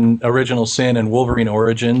 X-Men Original Sin and Wolverine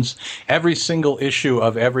Origins, every single issue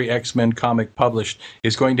of every X-Men comic published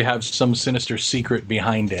is going to have some sinister secret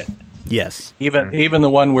behind it. Yes. Even the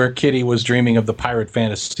one where Kitty was dreaming of the pirate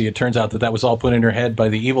fantasy, it turns out that was all put in her head by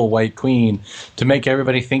the evil White Queen to make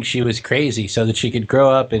everybody think she was crazy so that she could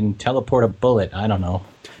grow up and teleport a bullet. I don't know.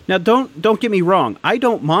 Now, don't get me wrong. I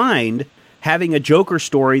don't mind having a Joker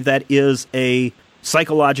story that is a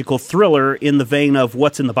psychological thriller in the vein of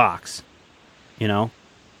what's in the box, you know?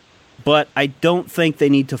 But I don't think they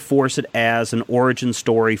need to force it as an origin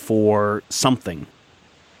story for something.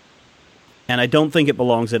 And I don't think it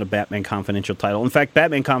belongs in a Batman Confidential title. In fact,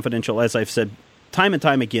 Batman Confidential, as I've said time and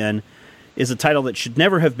time again, is a title that should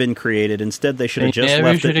never have been created. Instead, they should have just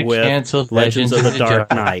left it with Legends of the Dark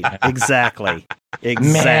Knight. Exactly.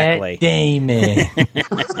 Matt Damon.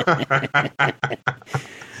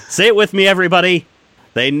 Say it with me, everybody.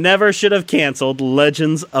 They never should have canceled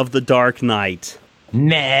Legends of the Dark Knight.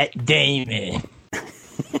 Matt Damon.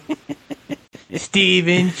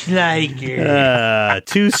 Steven Schleicher.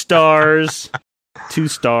 2 stars. 2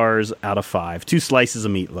 stars out of 5. 2 slices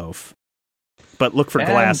of meatloaf. But look for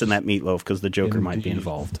glass in that meatloaf because the Joker might be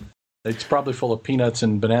involved. It's probably full of peanuts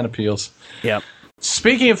and banana peels. Yep.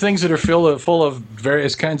 Speaking of things that are full of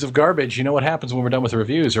various kinds of garbage, you know what happens when we're done with the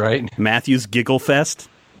reviews, right? Matthew's Giggle Fest.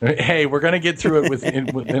 Hey, we're going to get through it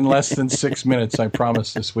in less than 6 minutes, I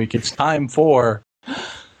promise, this week. It's time for...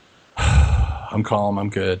 I'm calm, I'm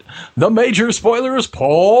good. The Major Spoilers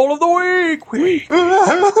Poll of the Week!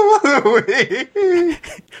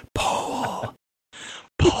 Poll.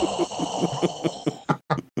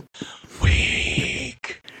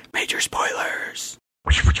 Week. Major spoilers.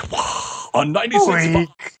 On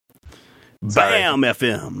 96. Bam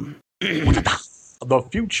FM. The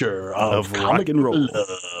future of rock and roll.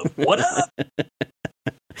 Love. What up?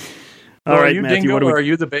 All right, are you Matthew, Dingo or are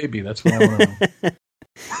you the baby? That's what I want to know.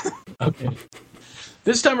 Okay.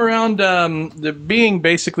 This time around, being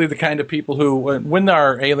basically the kind of people who, when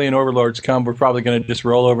our alien overlords come, we're probably going to just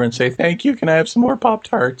roll over and say, thank you, can I have some more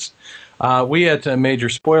Pop-Tarts? We at Major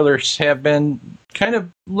Spoilers have been kind of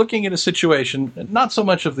looking at a situation, not so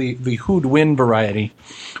much of the who'd win variety,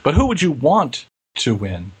 but who would you want to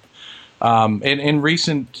win? In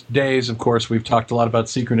recent days, of course, we've talked a lot about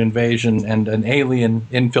Secret Invasion and an alien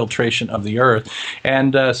infiltration of the Earth.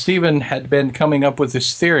 And Stephen had been coming up with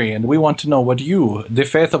this theory, and we want to know what you, the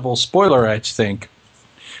faithful spoilerites, think.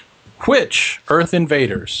 Which Earth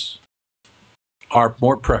invaders are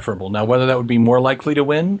more preferable? Now, whether that would be more likely to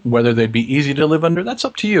win, whether they'd be easy to live under, that's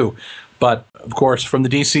up to you. But, of course, from the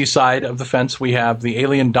DC side of the fence, we have the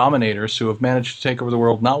alien dominators who have managed to take over the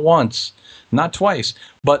world not once, not twice,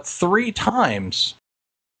 but 3 times.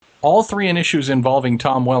 All 3 in issues involving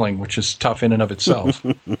Tom Welling, which is tough in and of itself.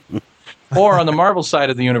 Or on the Marvel side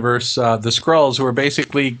of the universe, the Skrulls, who are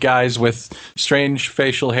basically guys with strange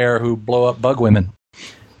facial hair who blow up bug women.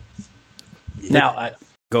 Now,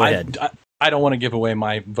 Go ahead. I don't want to give away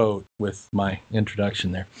my vote with my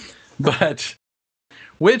introduction there. But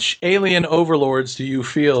which alien overlords do you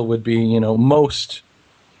feel would be, most...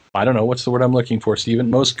 I don't know, what's the word I'm looking for, Stephen?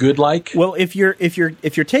 Most good-like? Well, if you're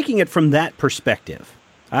taking it from that perspective,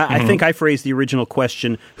 I think I phrased the original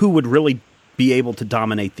question: who would really be able to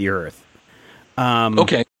dominate the Earth?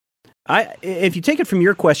 Okay. If you take it from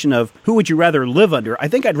your question of who would you rather live under, I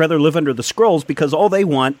think I'd rather live under the Skrulls because all they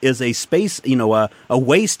want is a space, a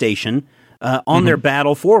way station on their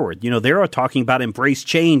battle forward. They're talking about embrace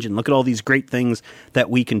change and look at all these great things that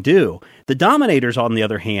we can do. The Dominators, on the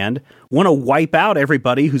other hand, want to wipe out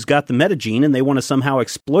everybody who's got the metagene, and they want to somehow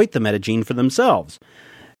exploit the metagene for themselves.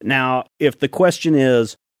 Now, if the question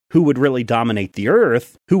is who would really dominate the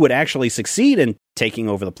Earth, who would actually succeed in taking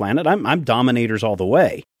over the planet, I'm Dominators all the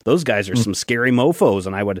way. Those guys are some scary mofos,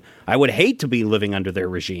 and I would hate to be living under their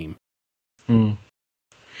regime.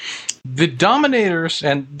 The Dominators,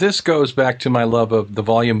 and this goes back to my love of the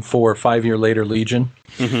Volume 4, 5 Year Later Legion.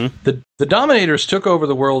 The Dominators took over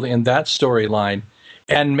the world in that storyline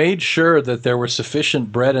and made sure that there were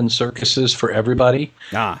sufficient bread and circuses for everybody.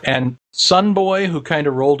 And Sunboy, who kind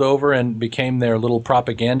of rolled over and became their little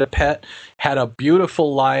propaganda pet, had a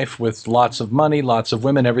beautiful life with lots of money, lots of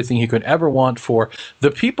women, everything he could ever want for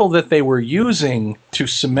the people that they were using to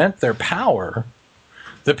cement their power,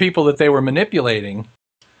 the people that they were manipulating.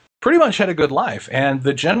 Pretty much had a good life, and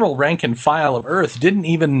the general rank and file of Earth didn't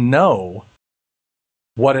even know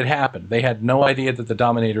what had happened. They had no idea that the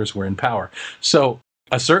Dominators were in power. So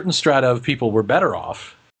a certain strata of people were better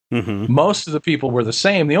off. Most of the people were the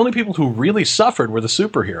same. The only people who really suffered were the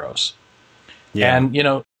superheroes. Yeah.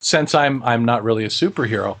 And, since I'm not really a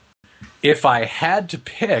superhero, if I had to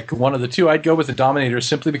pick one of the two, I'd go with the Dominators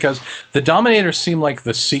simply because the Dominators seem like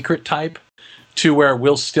the secret type to where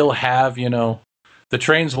we'll still have, the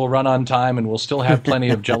trains will run on time and we'll still have plenty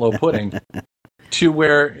of Jell-O pudding, to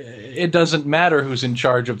where it doesn't matter who's in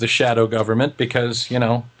charge of the shadow government because,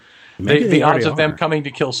 the odds of them coming to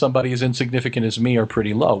kill somebody as insignificant as me are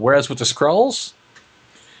pretty low. Whereas with the Skrulls,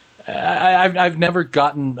 I've never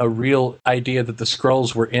gotten a real idea that the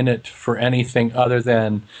Skrulls were in it for anything other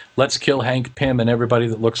than let's kill Hank Pym and everybody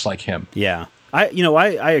that looks like him. Yeah.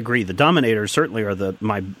 I agree. The Dominators certainly are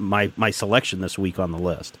my selection this week on the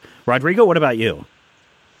list. Rodrigo, what about you?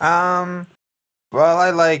 Well,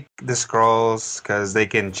 I like the Skrulls because they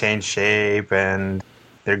can change shape and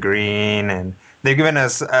they're green, and they've given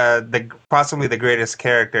us possibly the greatest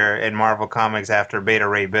character in Marvel Comics after Beta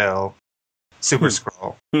Ray Bill, Super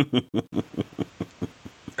Skrull,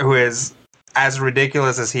 who is as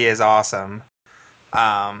ridiculous as he is awesome.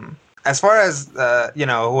 As far as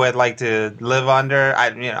who I'd like to live under,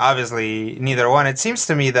 obviously neither one. It seems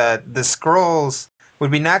to me that the Skrulls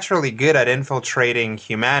would be naturally good at infiltrating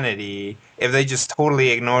humanity if they just totally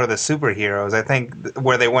ignore the superheroes. I think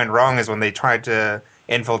where they went wrong is when they tried to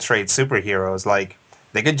infiltrate superheroes. Like,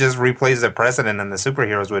 they could just replace the president and the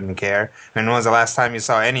superheroes wouldn't care. And when was the last time you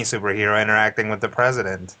saw any superhero interacting with the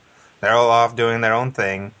president? They're all off doing their own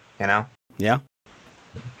thing, you know? Yeah.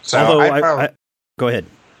 So although go ahead.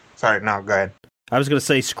 Sorry, no, go ahead. I was going to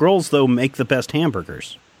say, Skrulls, though, make the best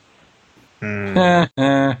hamburgers.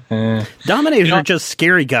 Dominators are just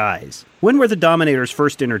scary guys. When were the Dominators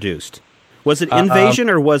first introduced? Was it Invasion,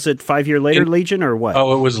 or was it 5 year later Legion, or what?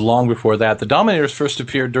 Oh, it was long before that. The Dominators first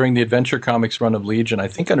appeared during the Adventure Comics run of Legion, I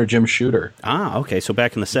think under Jim Shooter. Ah, okay, so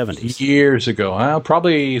back in the 70s. Years ago.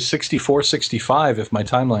 Probably 64, 65, if my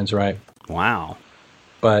timeline's right. Wow.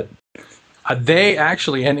 But they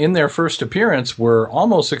actually, and in their first appearance, were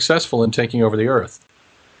almost successful in taking over the Earth.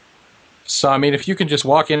 So, I mean, if you can just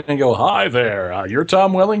walk in and go, hi there, you're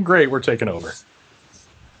Tom Welling, great, we're taking over.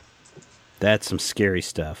 That's some scary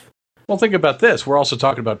stuff. Well, think about this. We're also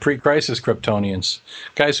talking about pre-crisis Kryptonians.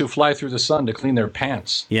 Guys who fly through the sun to clean their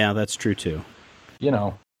pants. Yeah, that's true, too. You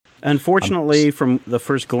know. Unfortunately, from the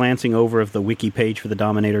first glancing over of the wiki page for the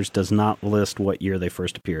Dominators, does not list what year they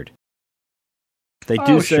first appeared. They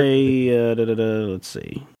do say, let's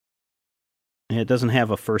see. It doesn't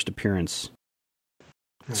have a first appearance.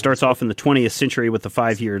 It starts off in the 20th century with the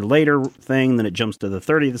 5 year later thing, then it jumps to the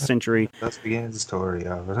 30th century. Let's begin the story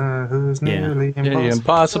of who's nearly impossible. The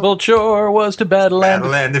impossible chore was to battle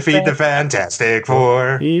and defeat the Fantastic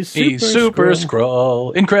Four. He's Super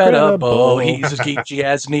Skrull. Incredible. He's as geeky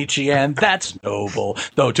as Nietzsche, and that's noble.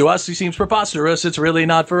 Though to us he seems preposterous, it's really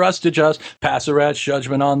not for us to just pass a rat's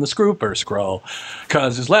judgment on the Super Skrull.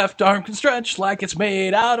 'Cause his left arm can stretch like it's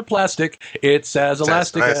made out of plastic. It's as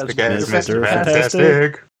elastic as Mr.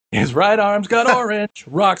 Fantastic. His right arm's got orange,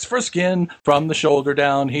 rocks for skin. From the shoulder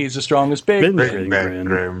down, he's as strong as Big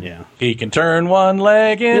Grim. Yeah. He can turn one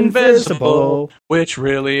leg invisible, which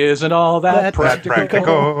really isn't all that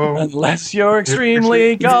practical. Unless you're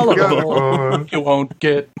extremely gullible. You won't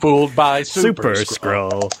get fooled by Super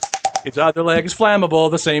Skrull. His other leg is flammable,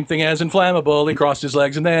 the same thing as inflammable. He crossed his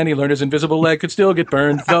legs and then he learned his invisible leg could still get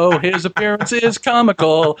burned, though his appearance is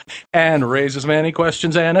comical and raises many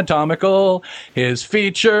questions anatomical. His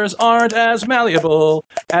features aren't as malleable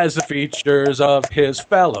as the features of his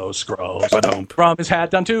fellow Skrulls. From his hat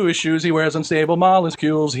down to his shoes, he wears unstable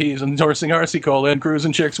molecules. He's endorsing RC Cola and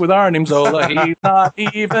cruising chicks with our name Zola. He's not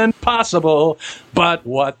even possible, but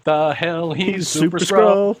what the hell, he's Super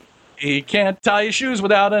Skrull. He can't tie his shoes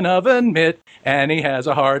without an oven mitt, and he has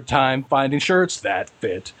a hard time finding shirts that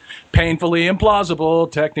fit. Painfully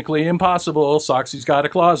implausible, technically impossible. Soxy's got a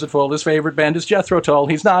closet full. His favorite band is Jethro Tull.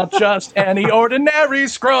 He's not just any ordinary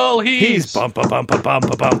Skrull. He's bum.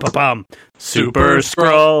 Super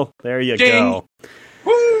Skrull. There you go.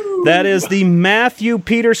 Woo! That is the Matthew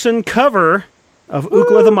Peterson cover of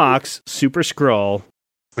Ookla the Mox, Super Skrull.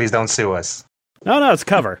 Please don't sue us. No, it's a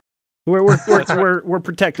cover. We're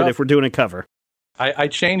protected if we're doing a cover. I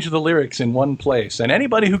changed the lyrics in one place, and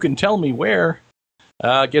anybody who can tell me where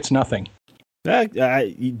gets nothing.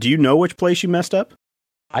 Do you know which place you messed up?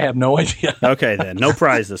 I have no idea. Okay, then. No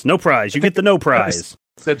prizes. No prize. You get the no prize.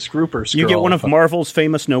 Said Scrooper Skrull. You get one of Marvel's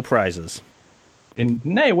famous no prizes.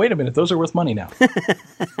 Nay, wait a minute. Those are worth money now.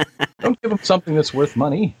 Don't give them something that's worth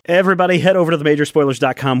money. Everybody head over to the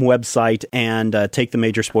Majorspoilers.com website and take the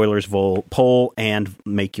Major Spoilers poll and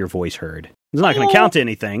make your voice heard. It's not going to count to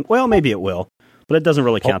anything. Well, maybe it will, but it doesn't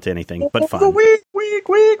really count to anything, but fun. Week.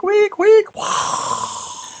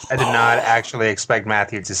 I did not actually expect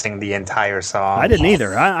Matthew to sing the entire song. I didn't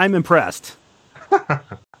either. I'm impressed.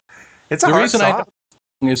 It's a hard song. The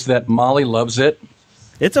reason is that Molly loves it.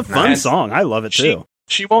 It's a fun song. I love it too.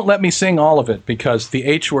 She won't let me sing all of it because the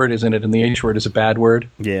H word is in it, and the H word is a bad word.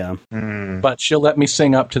 Yeah. But she'll let me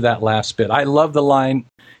sing up to that last bit. I love the line,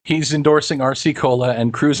 he's endorsing RC Cola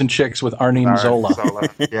and cruising chicks with Arnim Zola.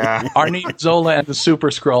 Yeah. Arnim Zola and the Super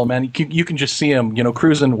Skrull, man. You can just see him,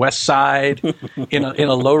 cruising west side in a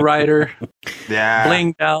lowrider. Yeah.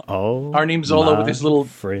 Blinged out. Oh, Arnim Zola with his little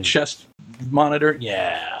friend. chest monitor.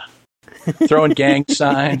 Yeah. Throwing gang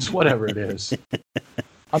signs, whatever it is.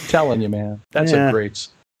 I'm telling you, man. That's Yeah. a great...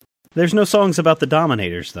 There's no songs about the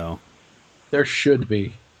Dominators, though. There should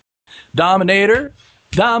be. Dominator.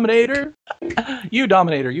 You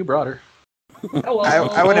Dominator, you brought her. Hello.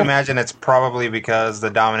 I would imagine it's probably because the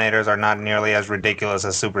Dominators are not nearly as ridiculous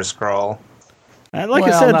as Super Skrull. Like I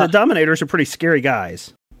Well, said, not- the Dominators are pretty scary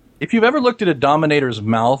guys. If you've ever looked at a Dominator's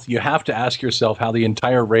mouth, you have to ask yourself how the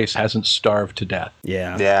entire race hasn't starved to death.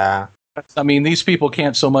 Yeah. Yeah. I mean, these people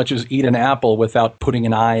can't so much as eat an apple without putting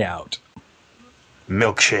an eye out.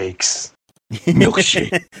 Milkshakes.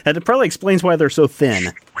 Milkshake. That probably explains why they're so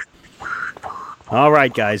thin. All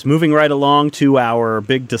right, guys, moving right along to our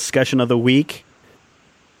big discussion of the week.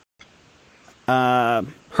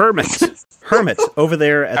 Hermit over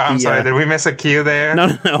there at I'm the... sorry, did we miss a cue there?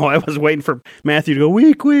 No, I was waiting for Matthew to go,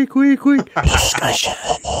 week. Discussion.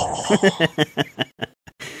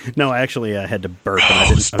 No, I actually had to burp, and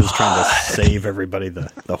I was trying to save everybody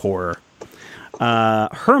the horror.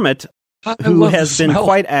 Hermit, who has been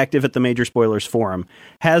quite active at the Major Spoilers Forum,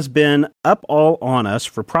 has been up all on us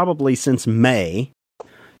for probably since May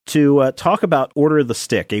to talk about Order of the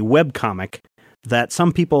Stick, a webcomic that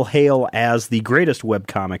some people hail as the greatest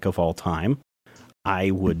webcomic of all time. I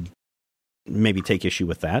would maybe take issue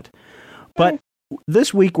with that. But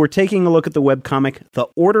this week we're taking a look at the webcomic The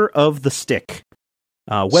Order of the Stick,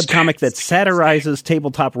 a webcomic that satirizes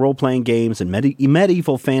tabletop role-playing games and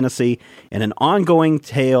medieval fantasy in an ongoing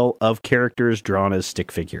tale of characters drawn as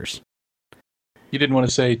stick figures. You didn't want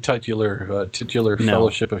to say titular No.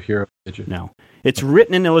 Fellowship of Heroes, did you? No. It's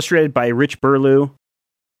written and illustrated by Rich Burlew.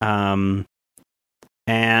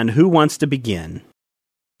 And who wants to begin?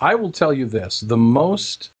 I will tell you this. The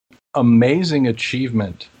most amazing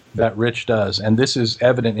achievement that Rich does, and this is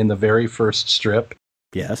evident in the very first strip,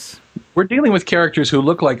 Yes. we're dealing with characters who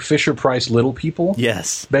look like Fisher-Price little people,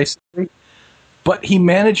 Yes. basically. But he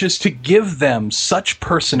manages to give them such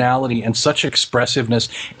personality and such expressiveness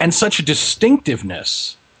and such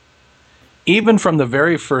distinctiveness, even from the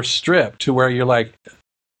very first strip, to where you're like,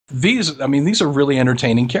 these are really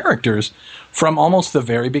entertaining characters from almost the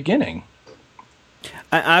very beginning.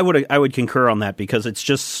 I would concur on that, because it's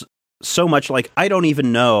just so much like, I don't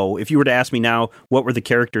even know, if you were to ask me now what were the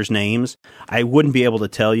characters' names, I wouldn't be able to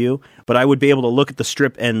tell you, but I would be able to look at the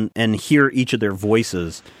strip and hear each of their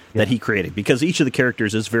voices that he created, because each of the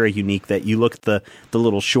characters is very unique. That you look at the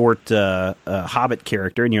little short Hobbit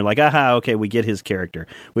character and you're like, aha, okay, we get his character.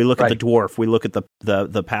 We look at the dwarf, we look at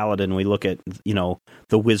the paladin, we look at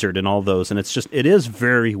the wizard and all those, and it is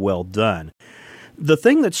very well done. The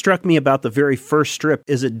thing that struck me about the very first strip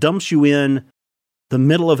is it dumps you in the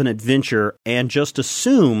middle of an adventure and just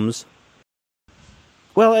assumes,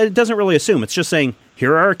 well, it doesn't really assume. It's just saying,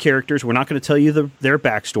 here are our characters. We're not going to tell you their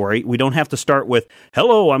backstory. We don't have to start with,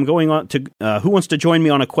 hello, I'm going on to, who wants to join me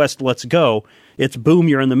on a quest? Let's go. It's boom,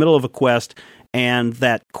 you're in the middle of a quest, and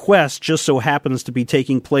that quest just so happens to be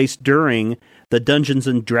taking place during the Dungeons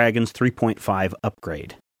 & Dragons 3.5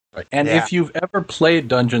 upgrade. Right. And if you've ever played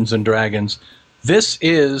Dungeons & Dragons, this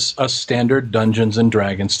is a standard Dungeons &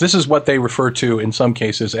 Dragons. This is what they refer to in some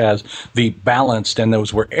cases as the balanced, and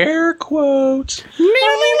those were air quotes.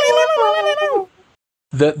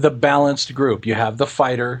 The balanced group. You have the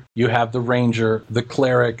fighter, you have the ranger, the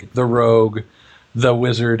cleric, the rogue, the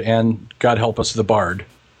wizard, and God help us, the bard.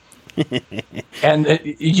 And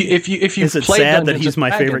if you is it play sad Dungeons that he's my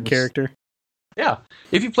Dragons, favorite character? Yeah.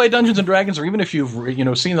 If you play Dungeons & Dragons, or even if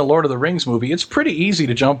you've seen the Lord of the Rings movie, it's pretty easy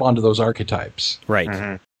to jump onto those archetypes. Right.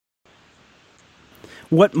 Mm-hmm.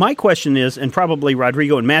 What my question is, and probably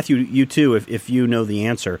Rodrigo and Matthew, you too, if you know the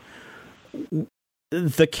answer,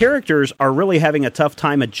 the characters are really having a tough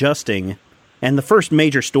time adjusting, and the first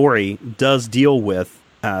major story does deal with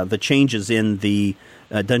the changes in the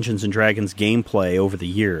Dungeons & Dragons gameplay over the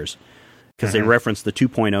years, because they reference the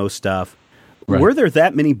 2.0 stuff. Right. Were there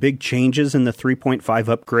that many big changes in the 3.5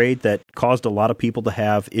 upgrade that caused a lot of people to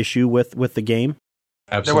have issue with the game?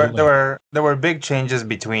 Absolutely. There were big changes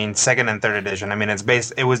between second and third edition. I mean,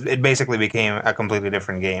 it basically became a completely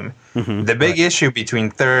different game. Mm-hmm. The big issue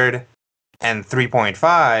between third and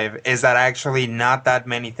 3.5 is that actually not that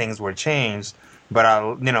many things were changed,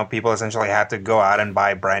 but people essentially had to go out and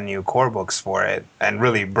buy brand new core books for it, and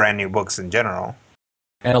really brand new books in general.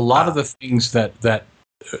 And a lot of the things that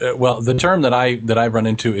Well, the term that I run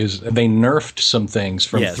into is they nerfed some things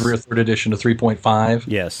from third edition to 3.5.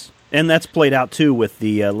 Yes, and that's played out too with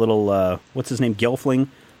the little what's his name, Gelfling?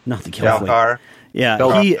 Not the Gelfling. Gelfar. Yeah,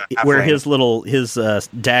 where his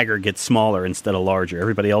dagger gets smaller instead of larger.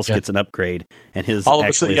 Everybody else gets an upgrade, and his all of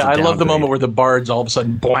a sudden. I love the moment where the bard's all of a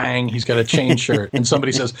sudden, bang! He's got a chain shirt, and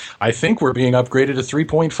somebody says, "I think we're being upgraded to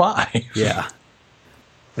 3.5." Yeah.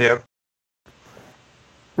 Yep.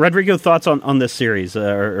 Rodrigo, thoughts on this series,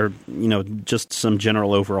 or just some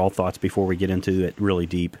general overall thoughts before we get into it really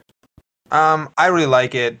deep. I really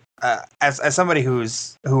like it. As somebody who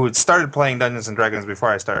started playing Dungeons and Dragons before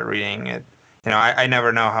I started reading it, I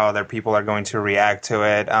never know how other people are going to react to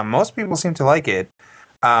it. Most people seem to like it.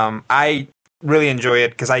 I really enjoy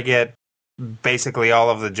it because I get basically all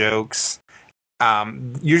of the jokes.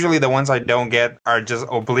 Usually the ones I don't get are just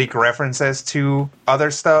oblique references to other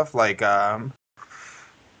stuff. Like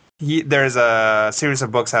there's a series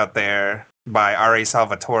of books out there by R.A.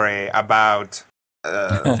 Salvatore about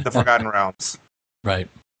the Forgotten Realms. Right.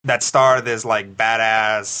 That star this like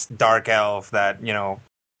badass dark elf that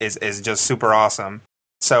is just super awesome.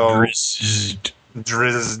 So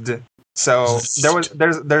Drizzt. So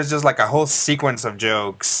there's just like a whole sequence of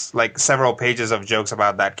jokes, like several pages of jokes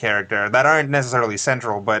about that character that aren't necessarily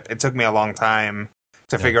central, but it took me a long time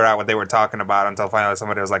to figure out what they were talking about until finally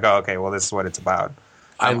somebody was like, "Oh, okay, well this is what it's about."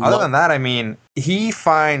 Other than that, I mean, he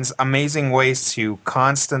finds amazing ways to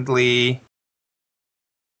constantly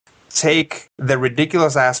take the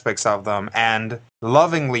ridiculous aspects of them and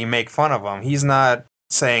lovingly make fun of them. He's not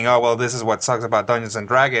saying, "Oh, well, this is what sucks about Dungeons and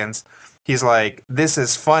Dragons." He's like, "This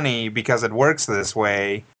is funny because it works this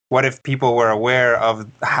way. What if people were aware of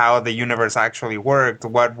how the universe actually worked?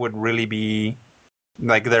 What would really be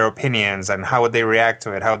like their opinions, and how would they react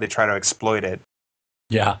to it? How would they try to exploit it?"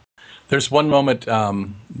 Yeah. There's one moment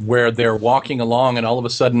where they're walking along, and all of a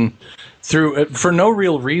sudden, for no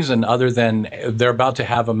real reason other than they're about to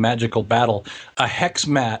have a magical battle, a hex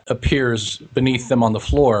mat appears beneath them on the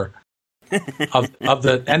floor,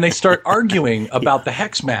 and they start arguing about the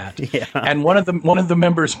hex mat. Yeah. And one of the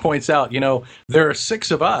members points out, there are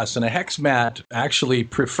 6 of us, and a hex mat actually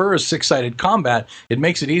prefers 6-sided combat. It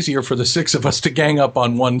makes it easier for the 6 of us to gang up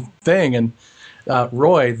on one thing. And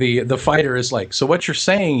Roy, the fighter, is like, "So what you're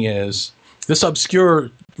saying is this obscure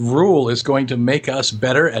rule is going to make us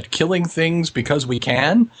better at killing things because we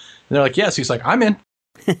can?" And they're like, "Yes." He's like, "I'm in."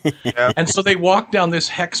 Yep. And so they walk down this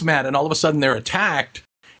hex mat, and all of a sudden they're attacked.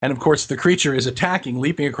 And of course, the creature is attacking,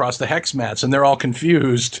 leaping across the hex mats, and they're all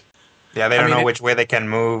confused. Yeah, they don't know which way they can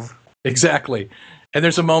move. Exactly. And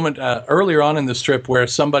there's a moment earlier on in the strip where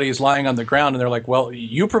somebody is lying on the ground, and they're like, "Well,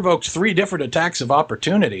 you provoked 3 different attacks of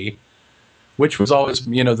opportunity," which was always,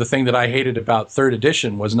 the thing that I hated about 3rd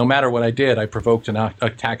edition was no matter what I did, I provoked an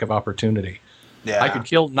attack of opportunity. Yeah. I could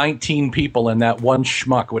kill 19 people, and that one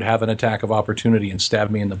schmuck would have an attack of opportunity and stab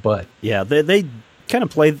me in the butt. Yeah, they kind of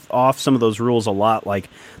play off some of those rules a lot. Like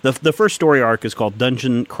the first story arc is called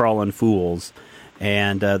Dungeon Crawlin' Fools,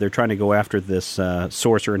 and they're trying to go after this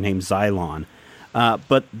sorcerer named Xylon.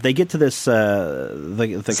 But they get to this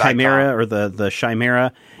the Chimera or the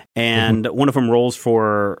Chimera, and one of them rolls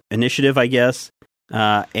for initiative, I guess,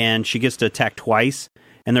 and she gets to attack twice.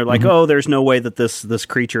 And they're like, "Oh, there's no way that this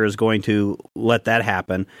creature is going to let that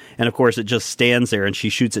happen." And of course, it just stands there, and she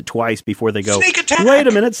shoots it twice before they go, "Sneak attack! Wait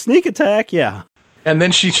a minute, sneak attack!" Yeah. And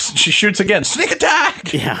then she shoots again, "Sneak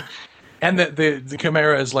attack!" Yeah. And the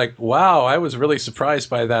Chimera is like, "Wow, I was really surprised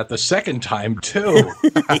by that the second time, too."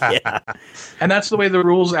 Yeah. And that's the way the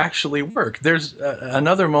rules actually work. There's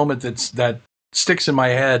another moment that sticks in my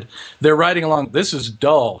head. They're riding along. "This is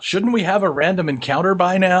dull. Shouldn't we have a random encounter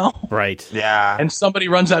by now?" Right. Yeah. And somebody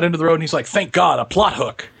runs out into the road, and he's like, "Thank God, a plot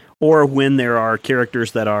hook." Or when there are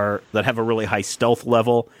characters that have a really high stealth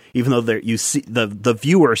level, even though you see the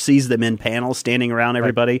viewer sees them in panels standing around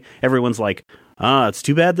everybody, right. Everyone's like, "It's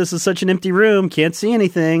too bad this is such an empty room. Can't see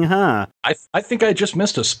anything, huh?" I think I just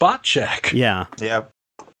missed a spot check. Yeah. Yep.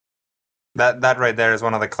 That right there is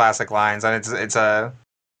one of the classic lines, and it's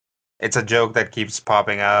a joke that keeps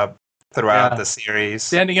popping up throughout the series.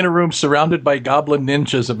 Standing in a room surrounded by goblin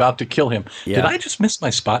ninjas about to kill him. Yeah. Did I just miss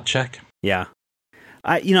my spot check? Yeah.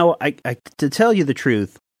 I to tell you the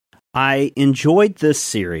truth, I enjoyed this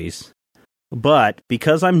series, but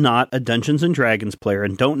because I'm not a Dungeons and Dragons player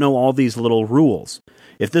and don't know all these little rules,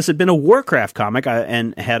 if this had been a Warcraft comic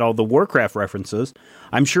and had all the Warcraft references,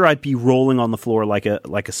 I'm sure I'd be rolling on the floor like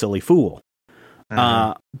a silly fool.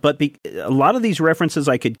 But a lot of these references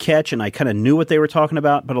I could catch, and I kind of knew what they were talking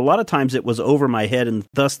about, but a lot of times it was over my head, and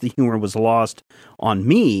thus the humor was lost on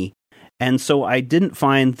me. And so I don't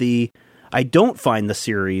find the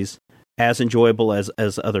series as enjoyable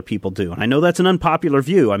as other people do. And I know that's an unpopular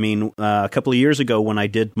view. I mean, a couple of years ago when I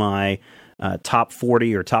did my top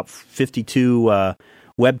 40 or top 52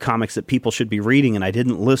 webcomics that people should be reading, and I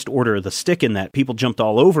didn't list Order of the Stick in that, people jumped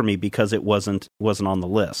all over me because it wasn't on the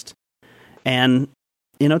list. And,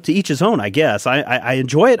 to each his own, I guess. I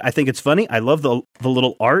enjoy it. I think it's funny. I love the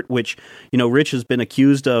little art, which, Rich has been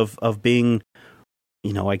accused of being,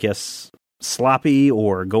 I guess, sloppy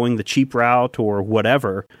or going the cheap route or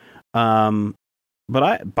whatever. But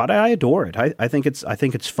I adore it. I think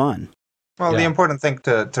it's fun. Well, the important thing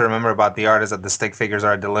to remember about the art is that the stick figures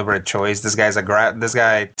are a deliberate choice. This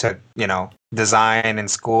guy took, design in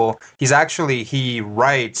school. He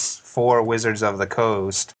writes for Wizards of the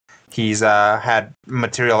Coast. He's had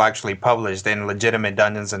material actually published in legitimate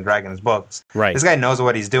Dungeons and Dragons books. Right. This guy knows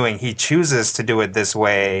what he's doing. He chooses to do it this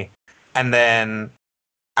way, and then,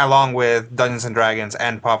 along with Dungeons and Dragons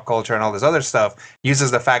and pop culture and all this other stuff,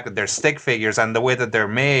 uses the fact that they're stick figures and the way that they're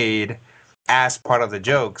made as part of the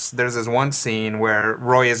jokes. There's this one scene where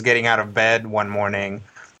Roy is getting out of bed one morning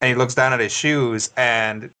and he looks down at his shoes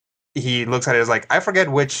and he looks at it as like, I forget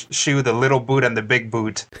which shoe the little boot and the big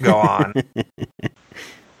boot go on.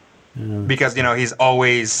 Because, he's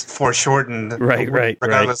always foreshortened,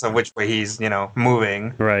 regardless of which way he's,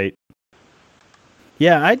 moving. Right.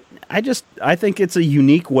 Yeah, I think it's a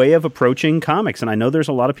unique way of approaching comics, and I know there's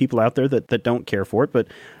a lot of people out there that don't care for it, but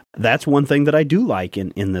that's one thing that I do like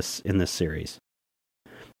in this series.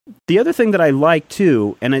 The other thing that I like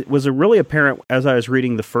too, and it was really apparent as I was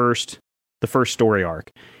reading the first story arc,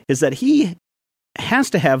 is that he has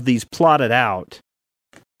to have these plotted out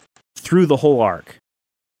through the whole arc.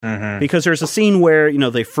 Mm-hmm. Because there's a scene where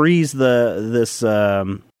they freeze this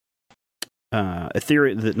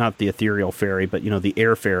ethereal, not the ethereal fairy, but the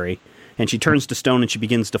air fairy, and she turns to stone and she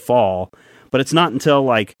begins to fall. But it's not until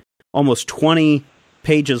like almost 20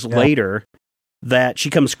 pages later that she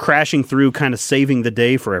comes crashing through, kind of saving the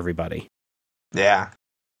day for everybody. Yeah.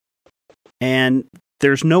 And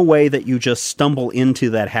there's no way that you just stumble into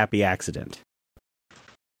that happy accident.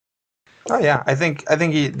 Oh yeah, I think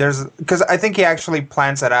he actually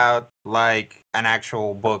plans it out like an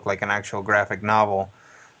actual book, like an actual graphic novel.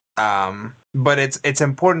 But it's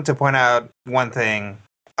important to point out one thing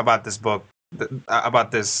about this book,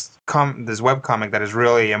 about this webcomic that is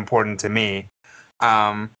really important to me.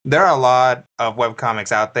 There are a lot of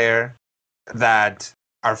webcomics out there that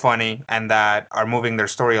are funny and that are moving their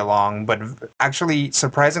story along, but actually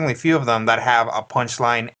surprisingly few of them that have a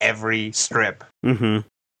punchline every strip. Mm-hmm.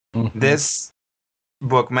 Mm-hmm. This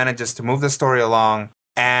book manages to move the story along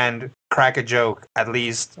and crack a joke at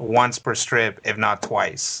least once per strip, if not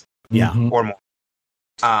twice. Yeah. Or more.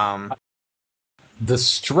 The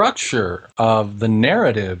structure of the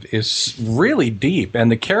narrative is really deep,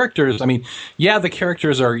 and the characters, the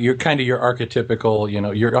characters are your archetypical,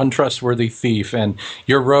 your untrustworthy thief and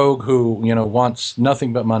your rogue who, wants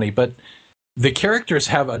nothing but money, but the characters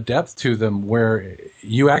have a depth to them where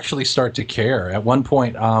you actually start to care. At one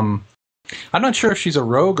point, I'm not sure if she's a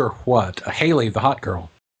rogue or what, Haley, the hot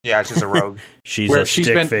girl. Yeah, she's a rogue. She's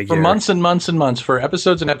been figure. For months and months and months, for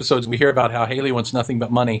episodes and episodes, we hear about how Haley wants nothing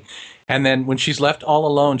but money. And then when she's left all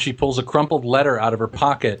alone, she pulls a crumpled letter out of her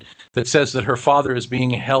pocket that says that her father is being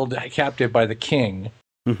held captive by the king.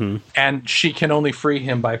 Mm-hmm. And she can only free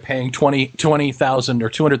him by paying 20,000 or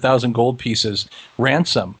 200,000 gold pieces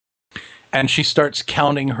ransom. And she starts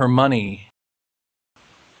counting her money.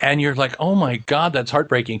 And you're like, oh my God, that's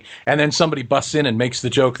heartbreaking. And then somebody busts in and makes the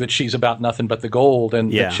joke that she's about nothing but the gold.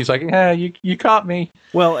 And she's like, you caught me.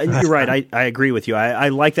 Well, you're right. I agree with you. I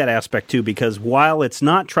like that aspect too, because while it's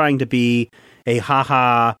not trying to be a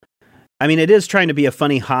ha-ha, it is trying to be a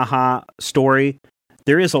funny ha-ha story,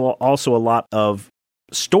 there is also a lot of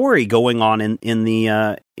story going on in the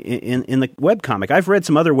webcomic. I've read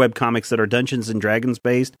some other webcomics that are Dungeons and Dragons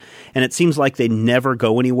based, and it seems like they never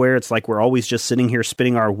go anywhere. It's like we're always just sitting here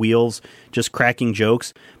spinning our wheels, just cracking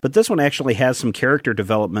jokes. But this one actually has some character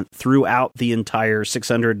development throughout the entire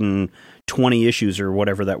 620 issues or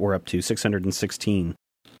whatever that we're up to, 616.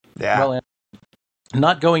 Yeah. Well,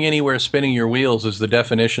 not going anywhere spinning your wheels is the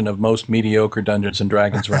definition of most mediocre Dungeons and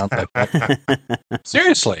Dragons roundtable.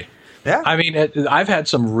 Seriously. Yeah. I've had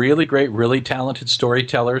some really great, really talented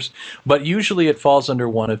storytellers, but usually it falls under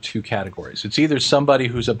one of two categories. It's either somebody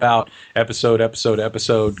who's about episode,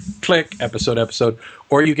 click, episode,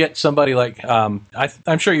 or you get somebody like, I'm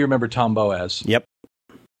sure you remember Tom Boaz. Yep.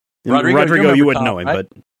 Rodrigo, you wouldn't Tom, know him, right?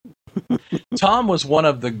 But Tom was one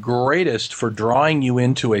of the greatest for drawing you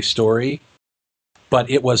into a story, but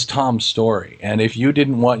it was Tom's story. And if you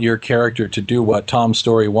didn't want your character to do what Tom's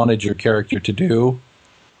story wanted your character to do,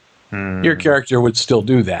 your character would still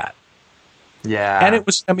do that. Yeah. And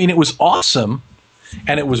it was awesome.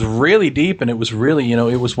 And it was really deep, and it was really,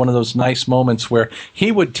 it was one of those nice moments where he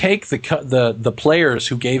would take the players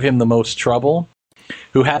who gave him the most trouble,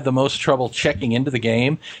 who had the most trouble checking into the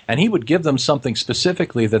game, and he would give them something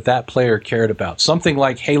specifically that player cared about. Something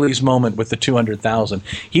like Haley's moment with the 200,000.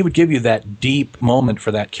 He would give you that deep moment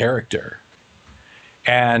for that character.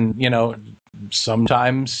 And,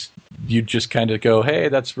 sometimes you just kind of go, hey,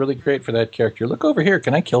 that's really great for that character. Look over here.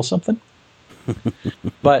 Can I kill something?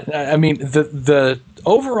 But I mean, the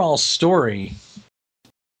overall story,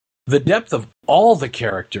 the depth of all the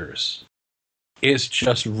characters is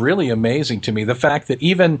just really amazing to me. The fact that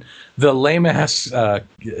even the lame ass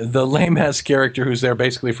character who's there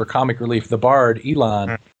basically for comic relief, the bard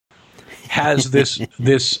Elon, has this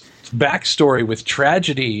backstory with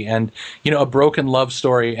tragedy and a broken love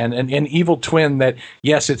story and an evil twin that,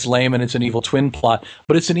 yes, it's lame and it's an evil twin plot,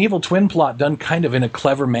 but it's an evil twin plot done kind of in a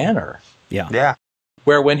clever manner. Yeah.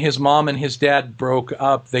 Where when his mom and his dad broke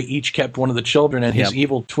up, they each kept one of the children, and his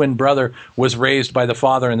evil twin brother was raised by the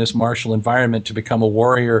father in this martial environment to become a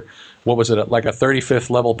warrior. What was it, like a 35th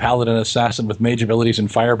level paladin assassin with mage abilities and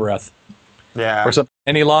fire breath? Yeah. Or something.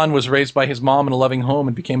 And Elon was raised by his mom in a loving home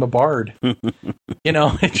and became a bard.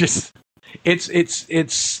 There's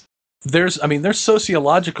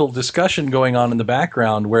sociological discussion going on in the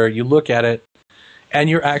background where you look at it and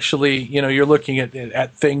you're actually, you're looking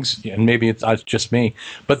at things, and maybe it's just me,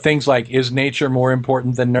 but things like, is nature more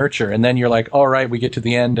important than nurture? And then you're like, all right, we get to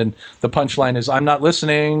the end, and the punchline is, I'm not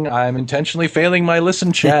listening. I'm intentionally failing my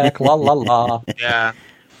listen check. La, la, la. Yeah.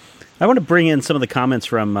 I want to bring in some of the comments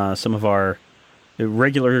from some of our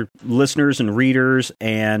regular listeners and readers,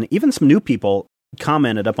 and even some new people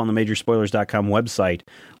commented up on the Majorspoilers.com website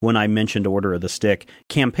when I mentioned Order of the Stick.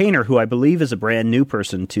 Campaigner, who I believe is a brand new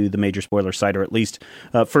person to the Major Spoiler site, or at least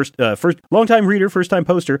first long-time reader, first-time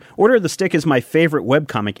poster. Order of the Stick is my favorite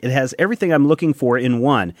webcomic. It has everything I'm looking for in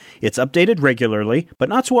one. It's updated regularly, but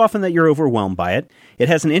not so often that you're overwhelmed by it. It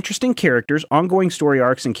has an interesting characters, ongoing story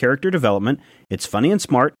arcs, and character development. It's funny and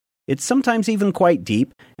smart. It's sometimes even quite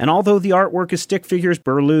deep, and although the artwork is stick figures,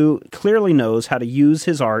 Berlew clearly knows how to use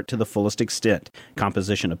his art to the fullest extent.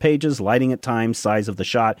 Composition of pages, lighting at times, size of the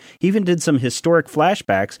shot. He even did some historic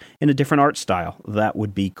flashbacks in a different art style. That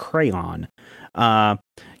would be crayon.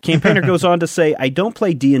 Campaigner goes on to say, I don't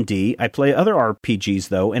play D&D. I play other RPGs,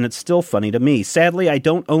 though, and it's still funny to me. Sadly, I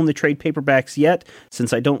don't own the trade paperbacks yet,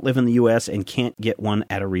 since I don't live in the U.S. and can't get one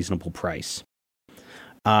at a reasonable price.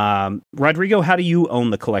 Rodrigo, how do you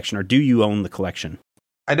own the collection, or do you own the collection?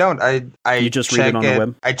 I don't. I you just read it on the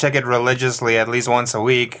web? I check it religiously at least once a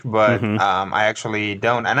week, but I actually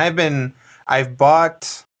don't. And I've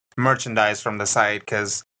bought merchandise from the site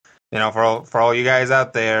because, for all you guys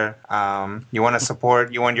out there, you want to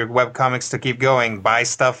support, you want your webcomics to keep going, buy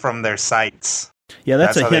stuff from their sites. Yeah,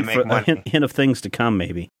 that's a hint of things to come,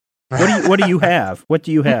 maybe. What do you have? What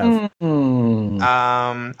do you have?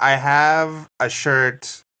 I have a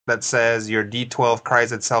shirt that says "Your D12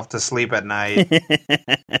 cries itself to sleep at night."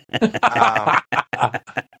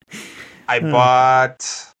 I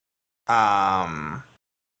bought. I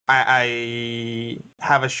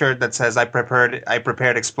have a shirt that says "I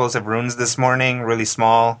prepared explosive runes this morning," really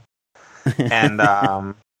small, and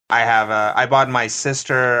I bought my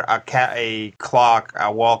sister a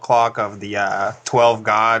wall clock of the 12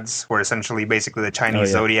 gods, where essentially basically the Chinese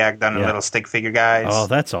zodiac done in little stick figure guys. Oh,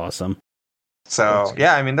 that's awesome. So,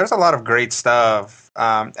 there's a lot of great stuff.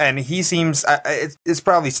 And he seems, it's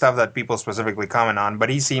probably stuff that people specifically comment on, but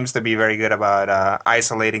he seems to be very good about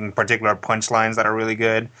isolating particular punchlines that are really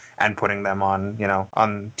good and putting them on,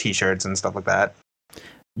 on t-shirts and stuff like that.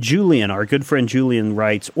 Julian, our good friend Julian,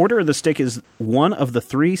 writes, Order of the Stick is one of the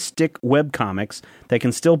 3 stick webcomics that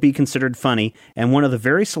can still be considered funny, and one of the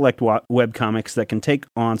very select webcomics that can take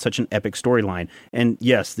on such an epic storyline. And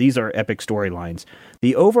yes, these are epic storylines.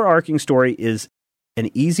 The overarching story is an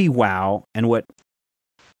easy wow, and what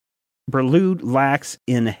Berlew lacks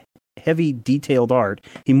in heavy, detailed art,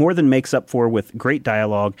 he more than makes up for with great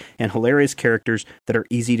dialogue and hilarious characters that are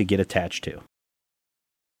easy to get attached to.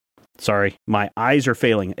 Sorry, my eyes are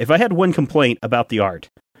failing. If I had one complaint about the art,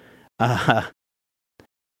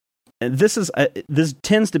 this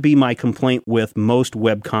tends to be my complaint with most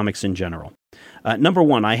webcomics in general. Number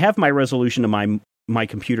one, I have my resolution of my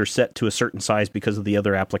computer set to a certain size because of the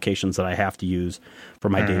other applications that I have to use for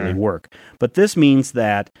my daily work. But this means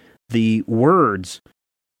that the words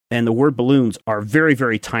and the word balloons are very,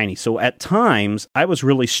 very tiny. So at times, I was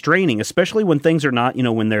really straining, especially when things are not,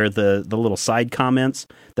 when they're the little side comments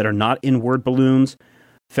that are not in word balloons.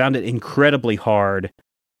 Found it incredibly hard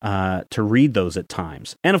to read those at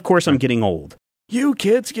times. And of course, I'm getting old. "You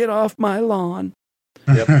kids get off my lawn."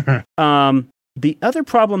 Yep. The other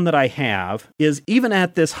problem that I have is even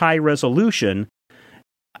at this high resolution,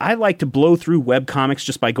 I like to blow through webcomics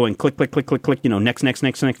just by going click, click, click, click, click,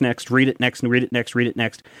 next, read it next, read it next, read it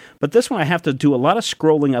next. But this one I have to do a lot of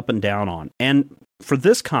scrolling up and down on. And for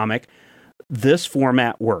this comic, this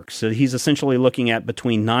format works. So he's essentially looking at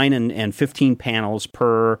between 9 and 15 panels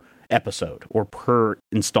per episode or per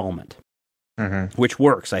installment, which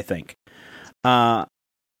works, I think. But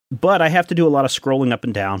I have to do a lot of scrolling up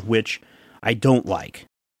and down, which I don't like.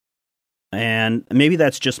 And maybe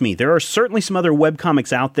that's just me. There are certainly some other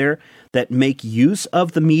webcomics out there that make use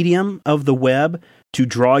of the medium of the web to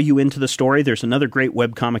draw you into the story. There's another great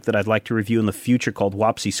webcomic that I'd like to review in the future called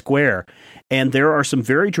Wopsy Square. And there are some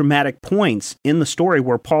very dramatic points in the story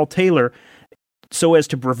where Paul Taylor, so as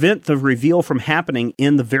to prevent the reveal from happening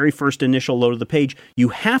in the very first initial load of the page, you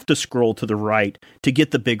have to scroll to the right to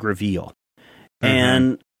get the big reveal.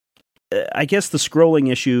 And I guess the scrolling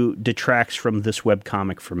issue detracts from this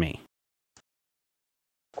webcomic for me.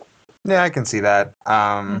 Yeah, I can see that.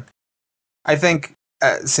 I think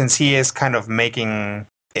since he is kind of making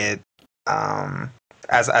it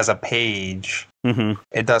as a page,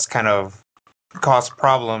 it does kind of cause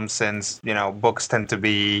problems since, books tend to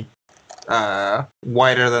be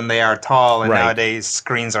wider than they are tall, and nowadays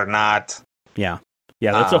screens are not. Yeah,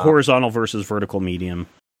 that's a horizontal versus vertical medium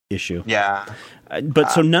issue. Yeah.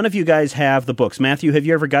 But so none of you guys have the books. Matthew, have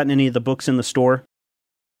you ever gotten any of the books in the store?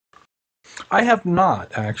 I have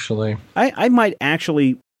not, actually. I might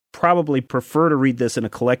actually probably prefer to read this in a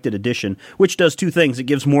collected edition, which does two things. It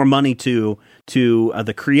gives more money to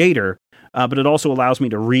the creator, but it also allows me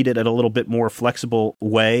to read it at a little bit more flexible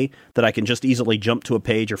way that I can just easily jump to a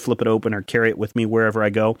page or flip it open or carry it with me wherever I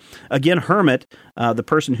go. Again, Hermit, the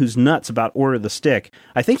person who's nuts about Order the Stick,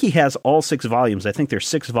 I think he has all 6 volumes. I think there's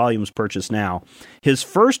 6 volumes purchased now. His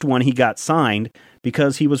first one he got signed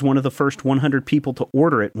because he was one of the first 100 people to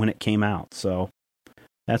order it when it came out. So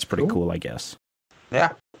that's pretty cool, I guess.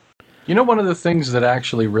 Yeah. One of the things that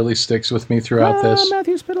actually really sticks with me throughout this...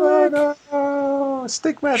 Matthew Spitalik!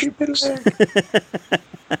 Stick Matthew Spitalik!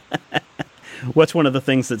 What's one of the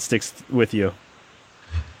things that sticks with you?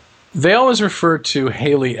 They always refer to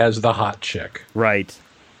Haley as the hot chick. Right.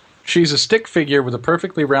 She's a stick figure with a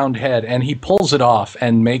perfectly round head, and he pulls it off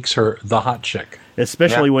and makes her the hot chick.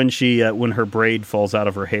 Especially when when her braid falls out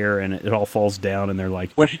of her hair and it all falls down, and they're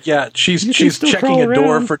like, she's checking a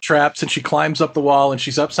door for traps, and she climbs up the wall, and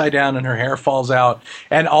she's upside down, and her hair falls out,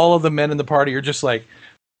 and all of the men in the party are just like,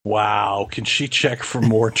 wow, can she check for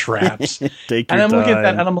more traps? And I'm looking at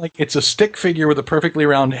that, and I'm like, it's a stick figure with a perfectly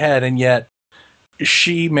round head, and yet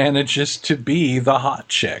she manages to be the hot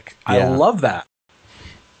chick. I love that.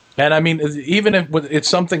 And I mean, even if it's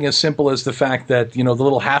something as simple as the fact that, the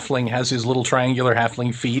little halfling has his little triangular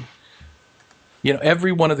halfling feet,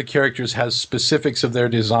 every one of the characters has specifics of their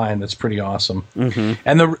design that's pretty awesome.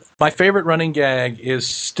 And my favorite running gag is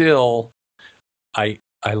still, I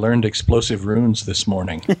learned explosive runes this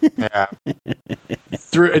morning. Yeah.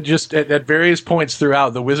 Just at various points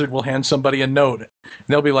throughout, the wizard will hand somebody a note, and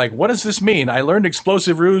they'll be like, what does this mean? I learned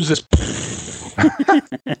explosive runes this...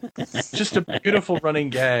 Just a beautiful running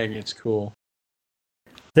gag. It's cool.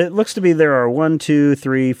 It looks to be there are 1, 2,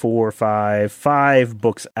 3, 4, 5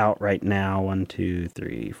 books out right now. 1, 2,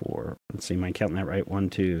 3, 4. Let's see, am I counting that right? 1,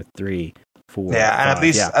 2, 3, 4. Yeah, and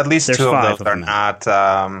 5. at least There's 2 of those them.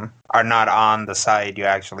 are not on the site. You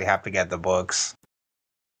actually have to get the books.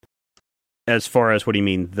 As far as what do you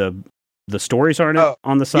mean? The stories aren't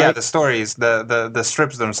on the site? Yeah, the stories. The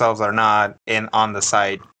strips themselves are not on the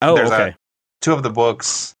site. Oh, There's okay. 2 of the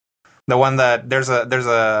books. The one that there's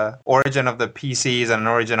a Origin of the PCs and an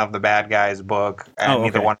Origin of the Bad Guys book, and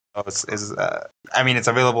neither one of those is. It's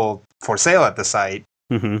available for sale at the site,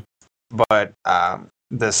 but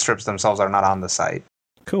the strips themselves are not on the site.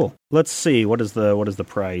 Cool. Let's see. What is the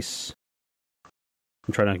price?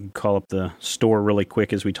 I'm trying to call up the store really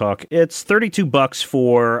quick as we talk. It's $32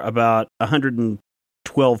 for about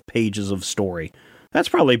 112 pages of story. That's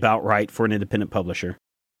probably about right for an independent publisher.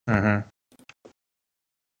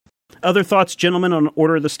 Other thoughts, gentlemen, on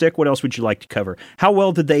Order of the Stick? What else would you like to cover? How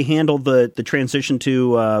well did they handle the transition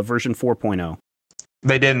to version 4.0?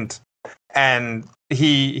 They didn't. And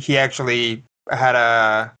he actually had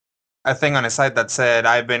a thing on his site that said,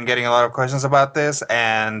 I've been getting a lot of questions about this,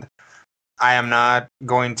 and I am not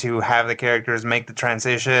going to have the characters make the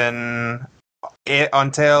transition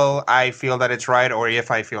until I feel that it's right, or if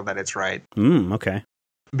I feel that it's right. Okay.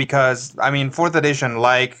 Because, 4th edition,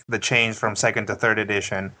 like the change from 2nd to 3rd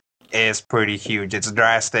edition, is pretty huge. It's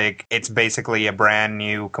drastic. It's basically a brand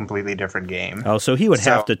new, completely different game. Oh, so he would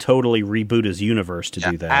have to totally reboot his universe to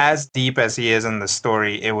do that. As deep as he is in the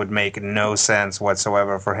story, it would make no sense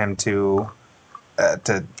whatsoever for him to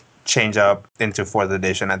change up into 4th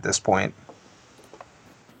edition at this point.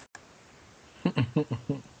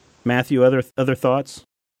 Matthew, other thoughts?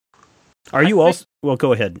 Are you also... Well,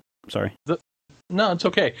 go ahead. Sorry. No, it's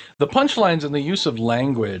okay. The punchlines and the use of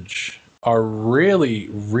language are really,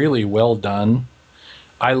 really well done.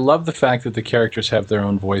 I love the fact that the characters have their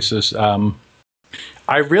own voices.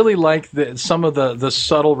 I really like some of the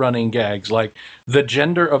subtle running gags, like the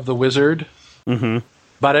gender of the wizard. Mm-hmm.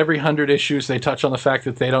 About every 100 issues, they touch on the fact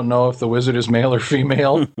that they don't know if the wizard is male or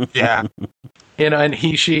female. Yeah. And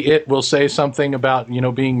he, she, it will say something about,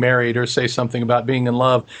 being married or say something about being in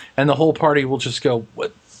love. And the whole party will just go,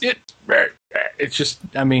 what? It's just,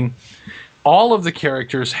 all of the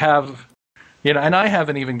characters have, and I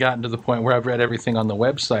haven't even gotten to the point where I've read everything on the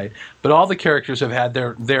website, but all the characters have had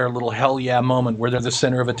their little hell yeah moment where they're the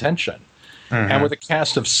center of attention. Mm-hmm. And with a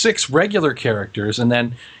cast of 6 regular characters and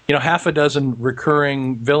then, half a dozen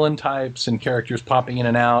recurring villain types and characters popping in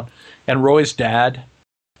and out, and Roy's dad.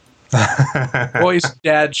 Roy's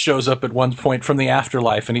dad shows up at one point from the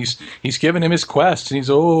afterlife, and he's giving him his quest, and he's,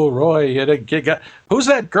 oh, Roy, who's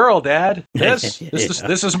that girl, Dad? This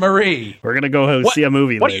is Marie. We're gonna go see a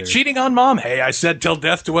movie What later. Are you cheating on Mom? Hey, I said till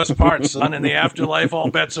death do us part, son. In the afterlife, all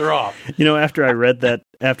bets are off. After I read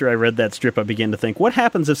that strip, I began to think, what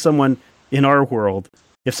happens if someone in our world,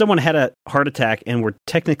 if someone had a heart attack and were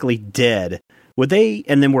technically dead, would they,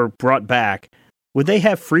 and then were brought back, would they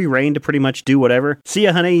have free reign to pretty much do whatever? See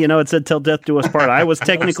ya, honey, it said till death do us part. I was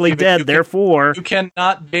technically dead, therefore... You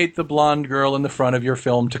cannot date the blonde girl in the front of your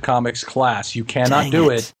film to comics class. You cannot do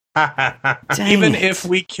it. Even if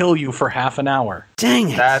we kill you for half an hour. Dang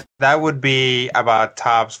it. That would be about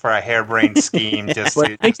tops for a harebrained scheme.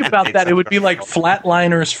 Think about that. It would be like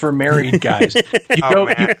Flatliners for married guys.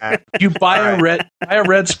 You buy a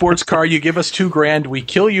red sports car. You give us $2,000. We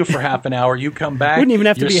kill you for half an hour. You come back. Wouldn't even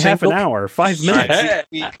have to be half an hour. 5 minutes.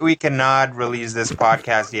 We cannot release this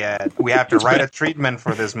podcast yet. We have to write a treatment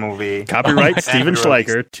for this movie. Copyright Steven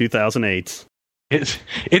Schleicher, 2008.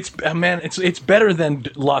 It's better than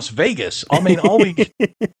Las Vegas.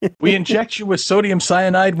 We inject you with sodium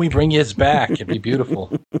cyanide and we bring you back. It'd be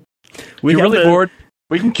beautiful. You're really bored?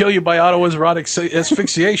 We can kill you by autoerotic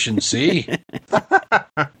asphyxiation, see?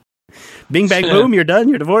 Bing, bang, boom, you're done,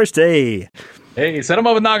 you're divorced, hey. Hey, set him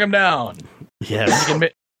up and knock him down. Yes.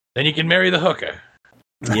 Then you can marry the hooker.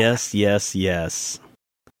 Yes.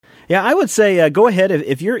 Yeah, I would say go ahead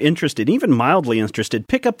if you're interested, even mildly interested,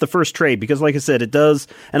 pick up the first trade because, like I said, it does,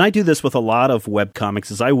 and I do this with a lot of webcomics,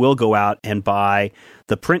 is I will go out and buy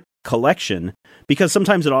the print collection because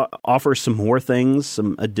sometimes it offers some more things,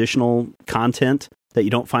 some additional content that you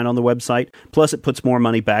don't find on the website. Plus, it puts more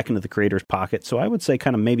money back into the creator's pocket. So I would say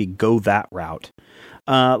kind of maybe go that route.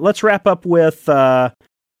 Let's wrap up with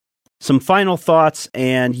some final thoughts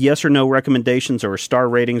and yes or no recommendations or star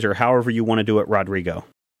ratings or however you want to do it, Rodrigo.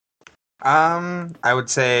 I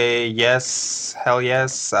would say yes, hell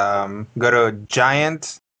yes. Go to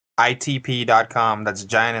giantitp.com. That's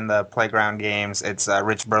Giant in the Playground Games. It's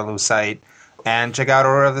Rich Burlew's site. And check out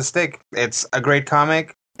Order of the Stick. It's a great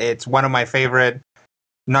comic. It's one of my favorite,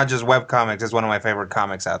 not just web comics, it's one of my favorite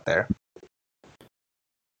comics out there.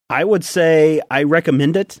 I would say I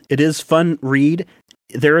recommend it. It is fun read.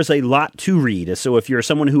 There is a lot to read. So if you're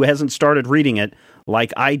someone who hasn't started reading it,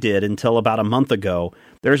 like I did until about a month ago,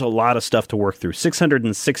 there's a lot of stuff to work through.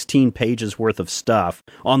 616 pages worth of stuff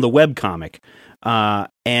on the webcomic.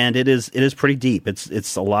 And it is pretty deep.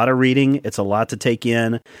 It's a lot of reading. It's a lot to take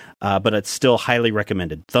in, but it's still highly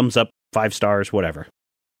recommended. Thumbs up, 5 stars, whatever.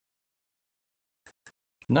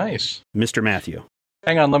 Nice. Mr. Matthew.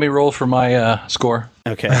 Hang on, let me roll for my score.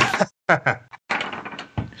 Okay.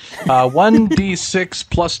 1d6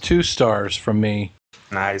 plus 2 stars from me.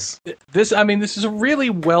 Nice. This is really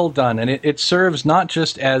well done, and it serves not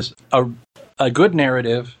just as a good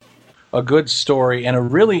narrative, a good story, and a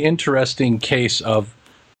really interesting case of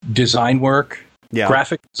design work,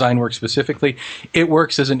 graphic design work specifically. It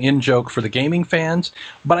works as an in-joke for the gaming fans,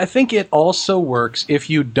 but I think it also works if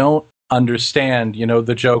you don't understand,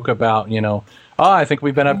 the joke about, I think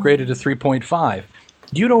we've been upgraded to 3.5.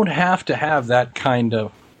 You don't have to have that kind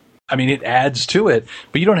of, it adds to it,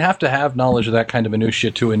 but you don't have to have knowledge of that kind of minutia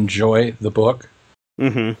to enjoy the book.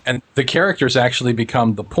 Mm-hmm. And the characters actually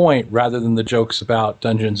become the point rather than the jokes about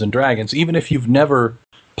Dungeons and Dragons. Even if you've never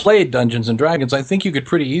played Dungeons and Dragons, I think you could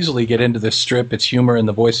pretty easily get into this strip, its humor, and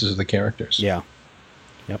the voices of the characters. Yeah.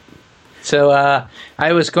 Yep. So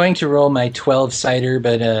I was going to roll my 12-sider,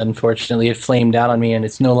 but unfortunately it flamed out on me, and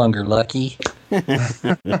it's no longer lucky.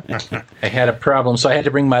 I had a problem, so I had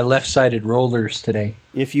to bring my left-sided rollers today.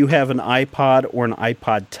 If you have an iPod or an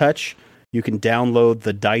iPod Touch, you can download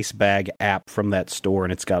the Dice Bag app from that store,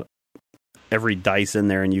 and it's got every dice in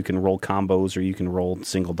there, and you can roll combos or you can roll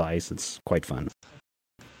single dice. It's quite fun.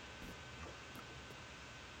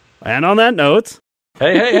 And on that note...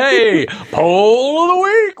 Hey! Poll of the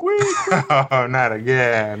week! Oh, not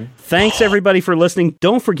again. Thanks, everybody, for listening.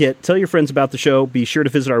 Don't forget, tell your friends about the show. Be sure to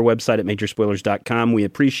visit our website at majorspoilers.com. We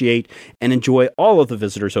appreciate and enjoy all of the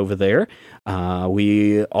visitors over there.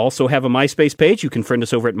 We also have a MySpace page. You can friend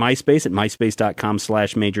us over at MySpace at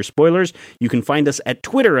myspace.com/majorspoilers. You can find us at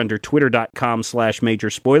Twitter under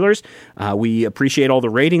twitter.com/majorspoilers. We appreciate all the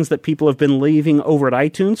ratings that people have been leaving over at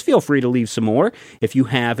iTunes. Feel free to leave some more. If you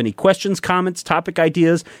have any questions, comments, topic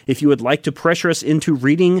ideas, if you would like to pressure us into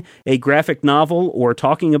reading a graphic novel or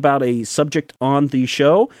talking about a subject on the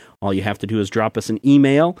show, all you have to do is drop us an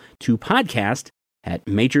email to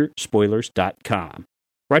podcast@majorspoilers.com.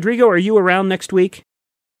 Rodrigo, are you around next week?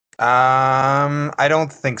 I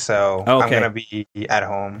don't think so. Okay. I'm going to be at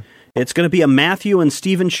home. It's going to be a Matthew and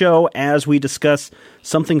Steven show as we discuss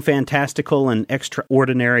something fantastical and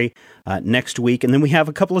extraordinary next week. And then we have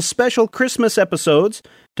a couple of special Christmas episodes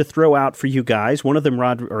to throw out for you guys. One of them,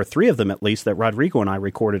 or three of them at least, that Rodrigo and I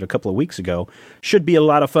recorded a couple of weeks ago. Should be a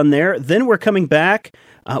lot of fun there. Then we're coming back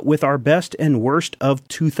with our best and worst of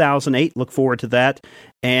 2008. Look forward to that.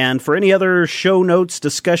 And for any other show notes,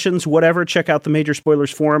 discussions, whatever, check out the Major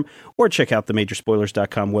Spoilers forum or check out the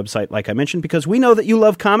majorspoilers.com website, like I mentioned, because we know that you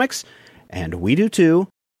love comics, and we do too.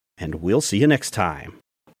 And we'll see you next time.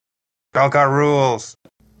 Galka rules.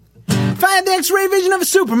 If I had the X-ray vision of a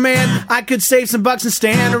Superman, I could save some bucks and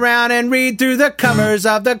stand around and read through the covers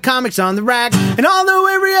of the comics on the rack. And although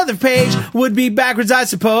every other page would be backwards, I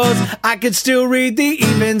suppose, I could still read the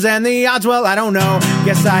evens and the odds. Well, I don't know.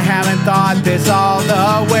 Guess I haven't thought this all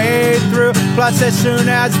the way through. Plus, as soon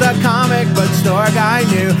as the comic book store guy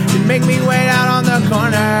knew, he'd make me wait out on the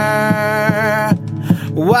corner.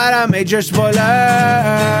 What a major spoiler.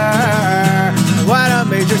 What a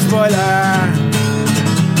major spoiler.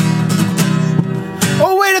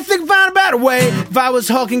 Oh, wait, I think I found a better way. If I was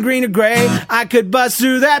Hulk in green or gray, I could bust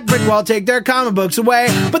through that brick wall, take their comic books away.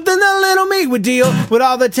 But then the little me would deal with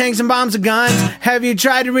all the tanks and bombs and guns. Have you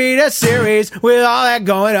tried to read a series with all that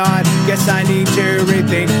going on? Guess I need to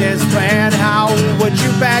rethink this plan. How would you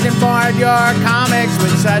bag and board your comics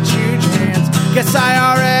with such huge hands? Guess I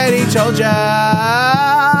already told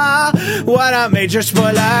ya. What a major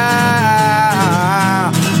spoiler.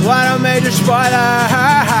 What a major spoiler.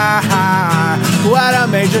 What a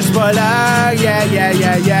major spoiler.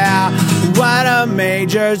 Yeah. What a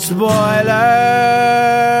major spoiler.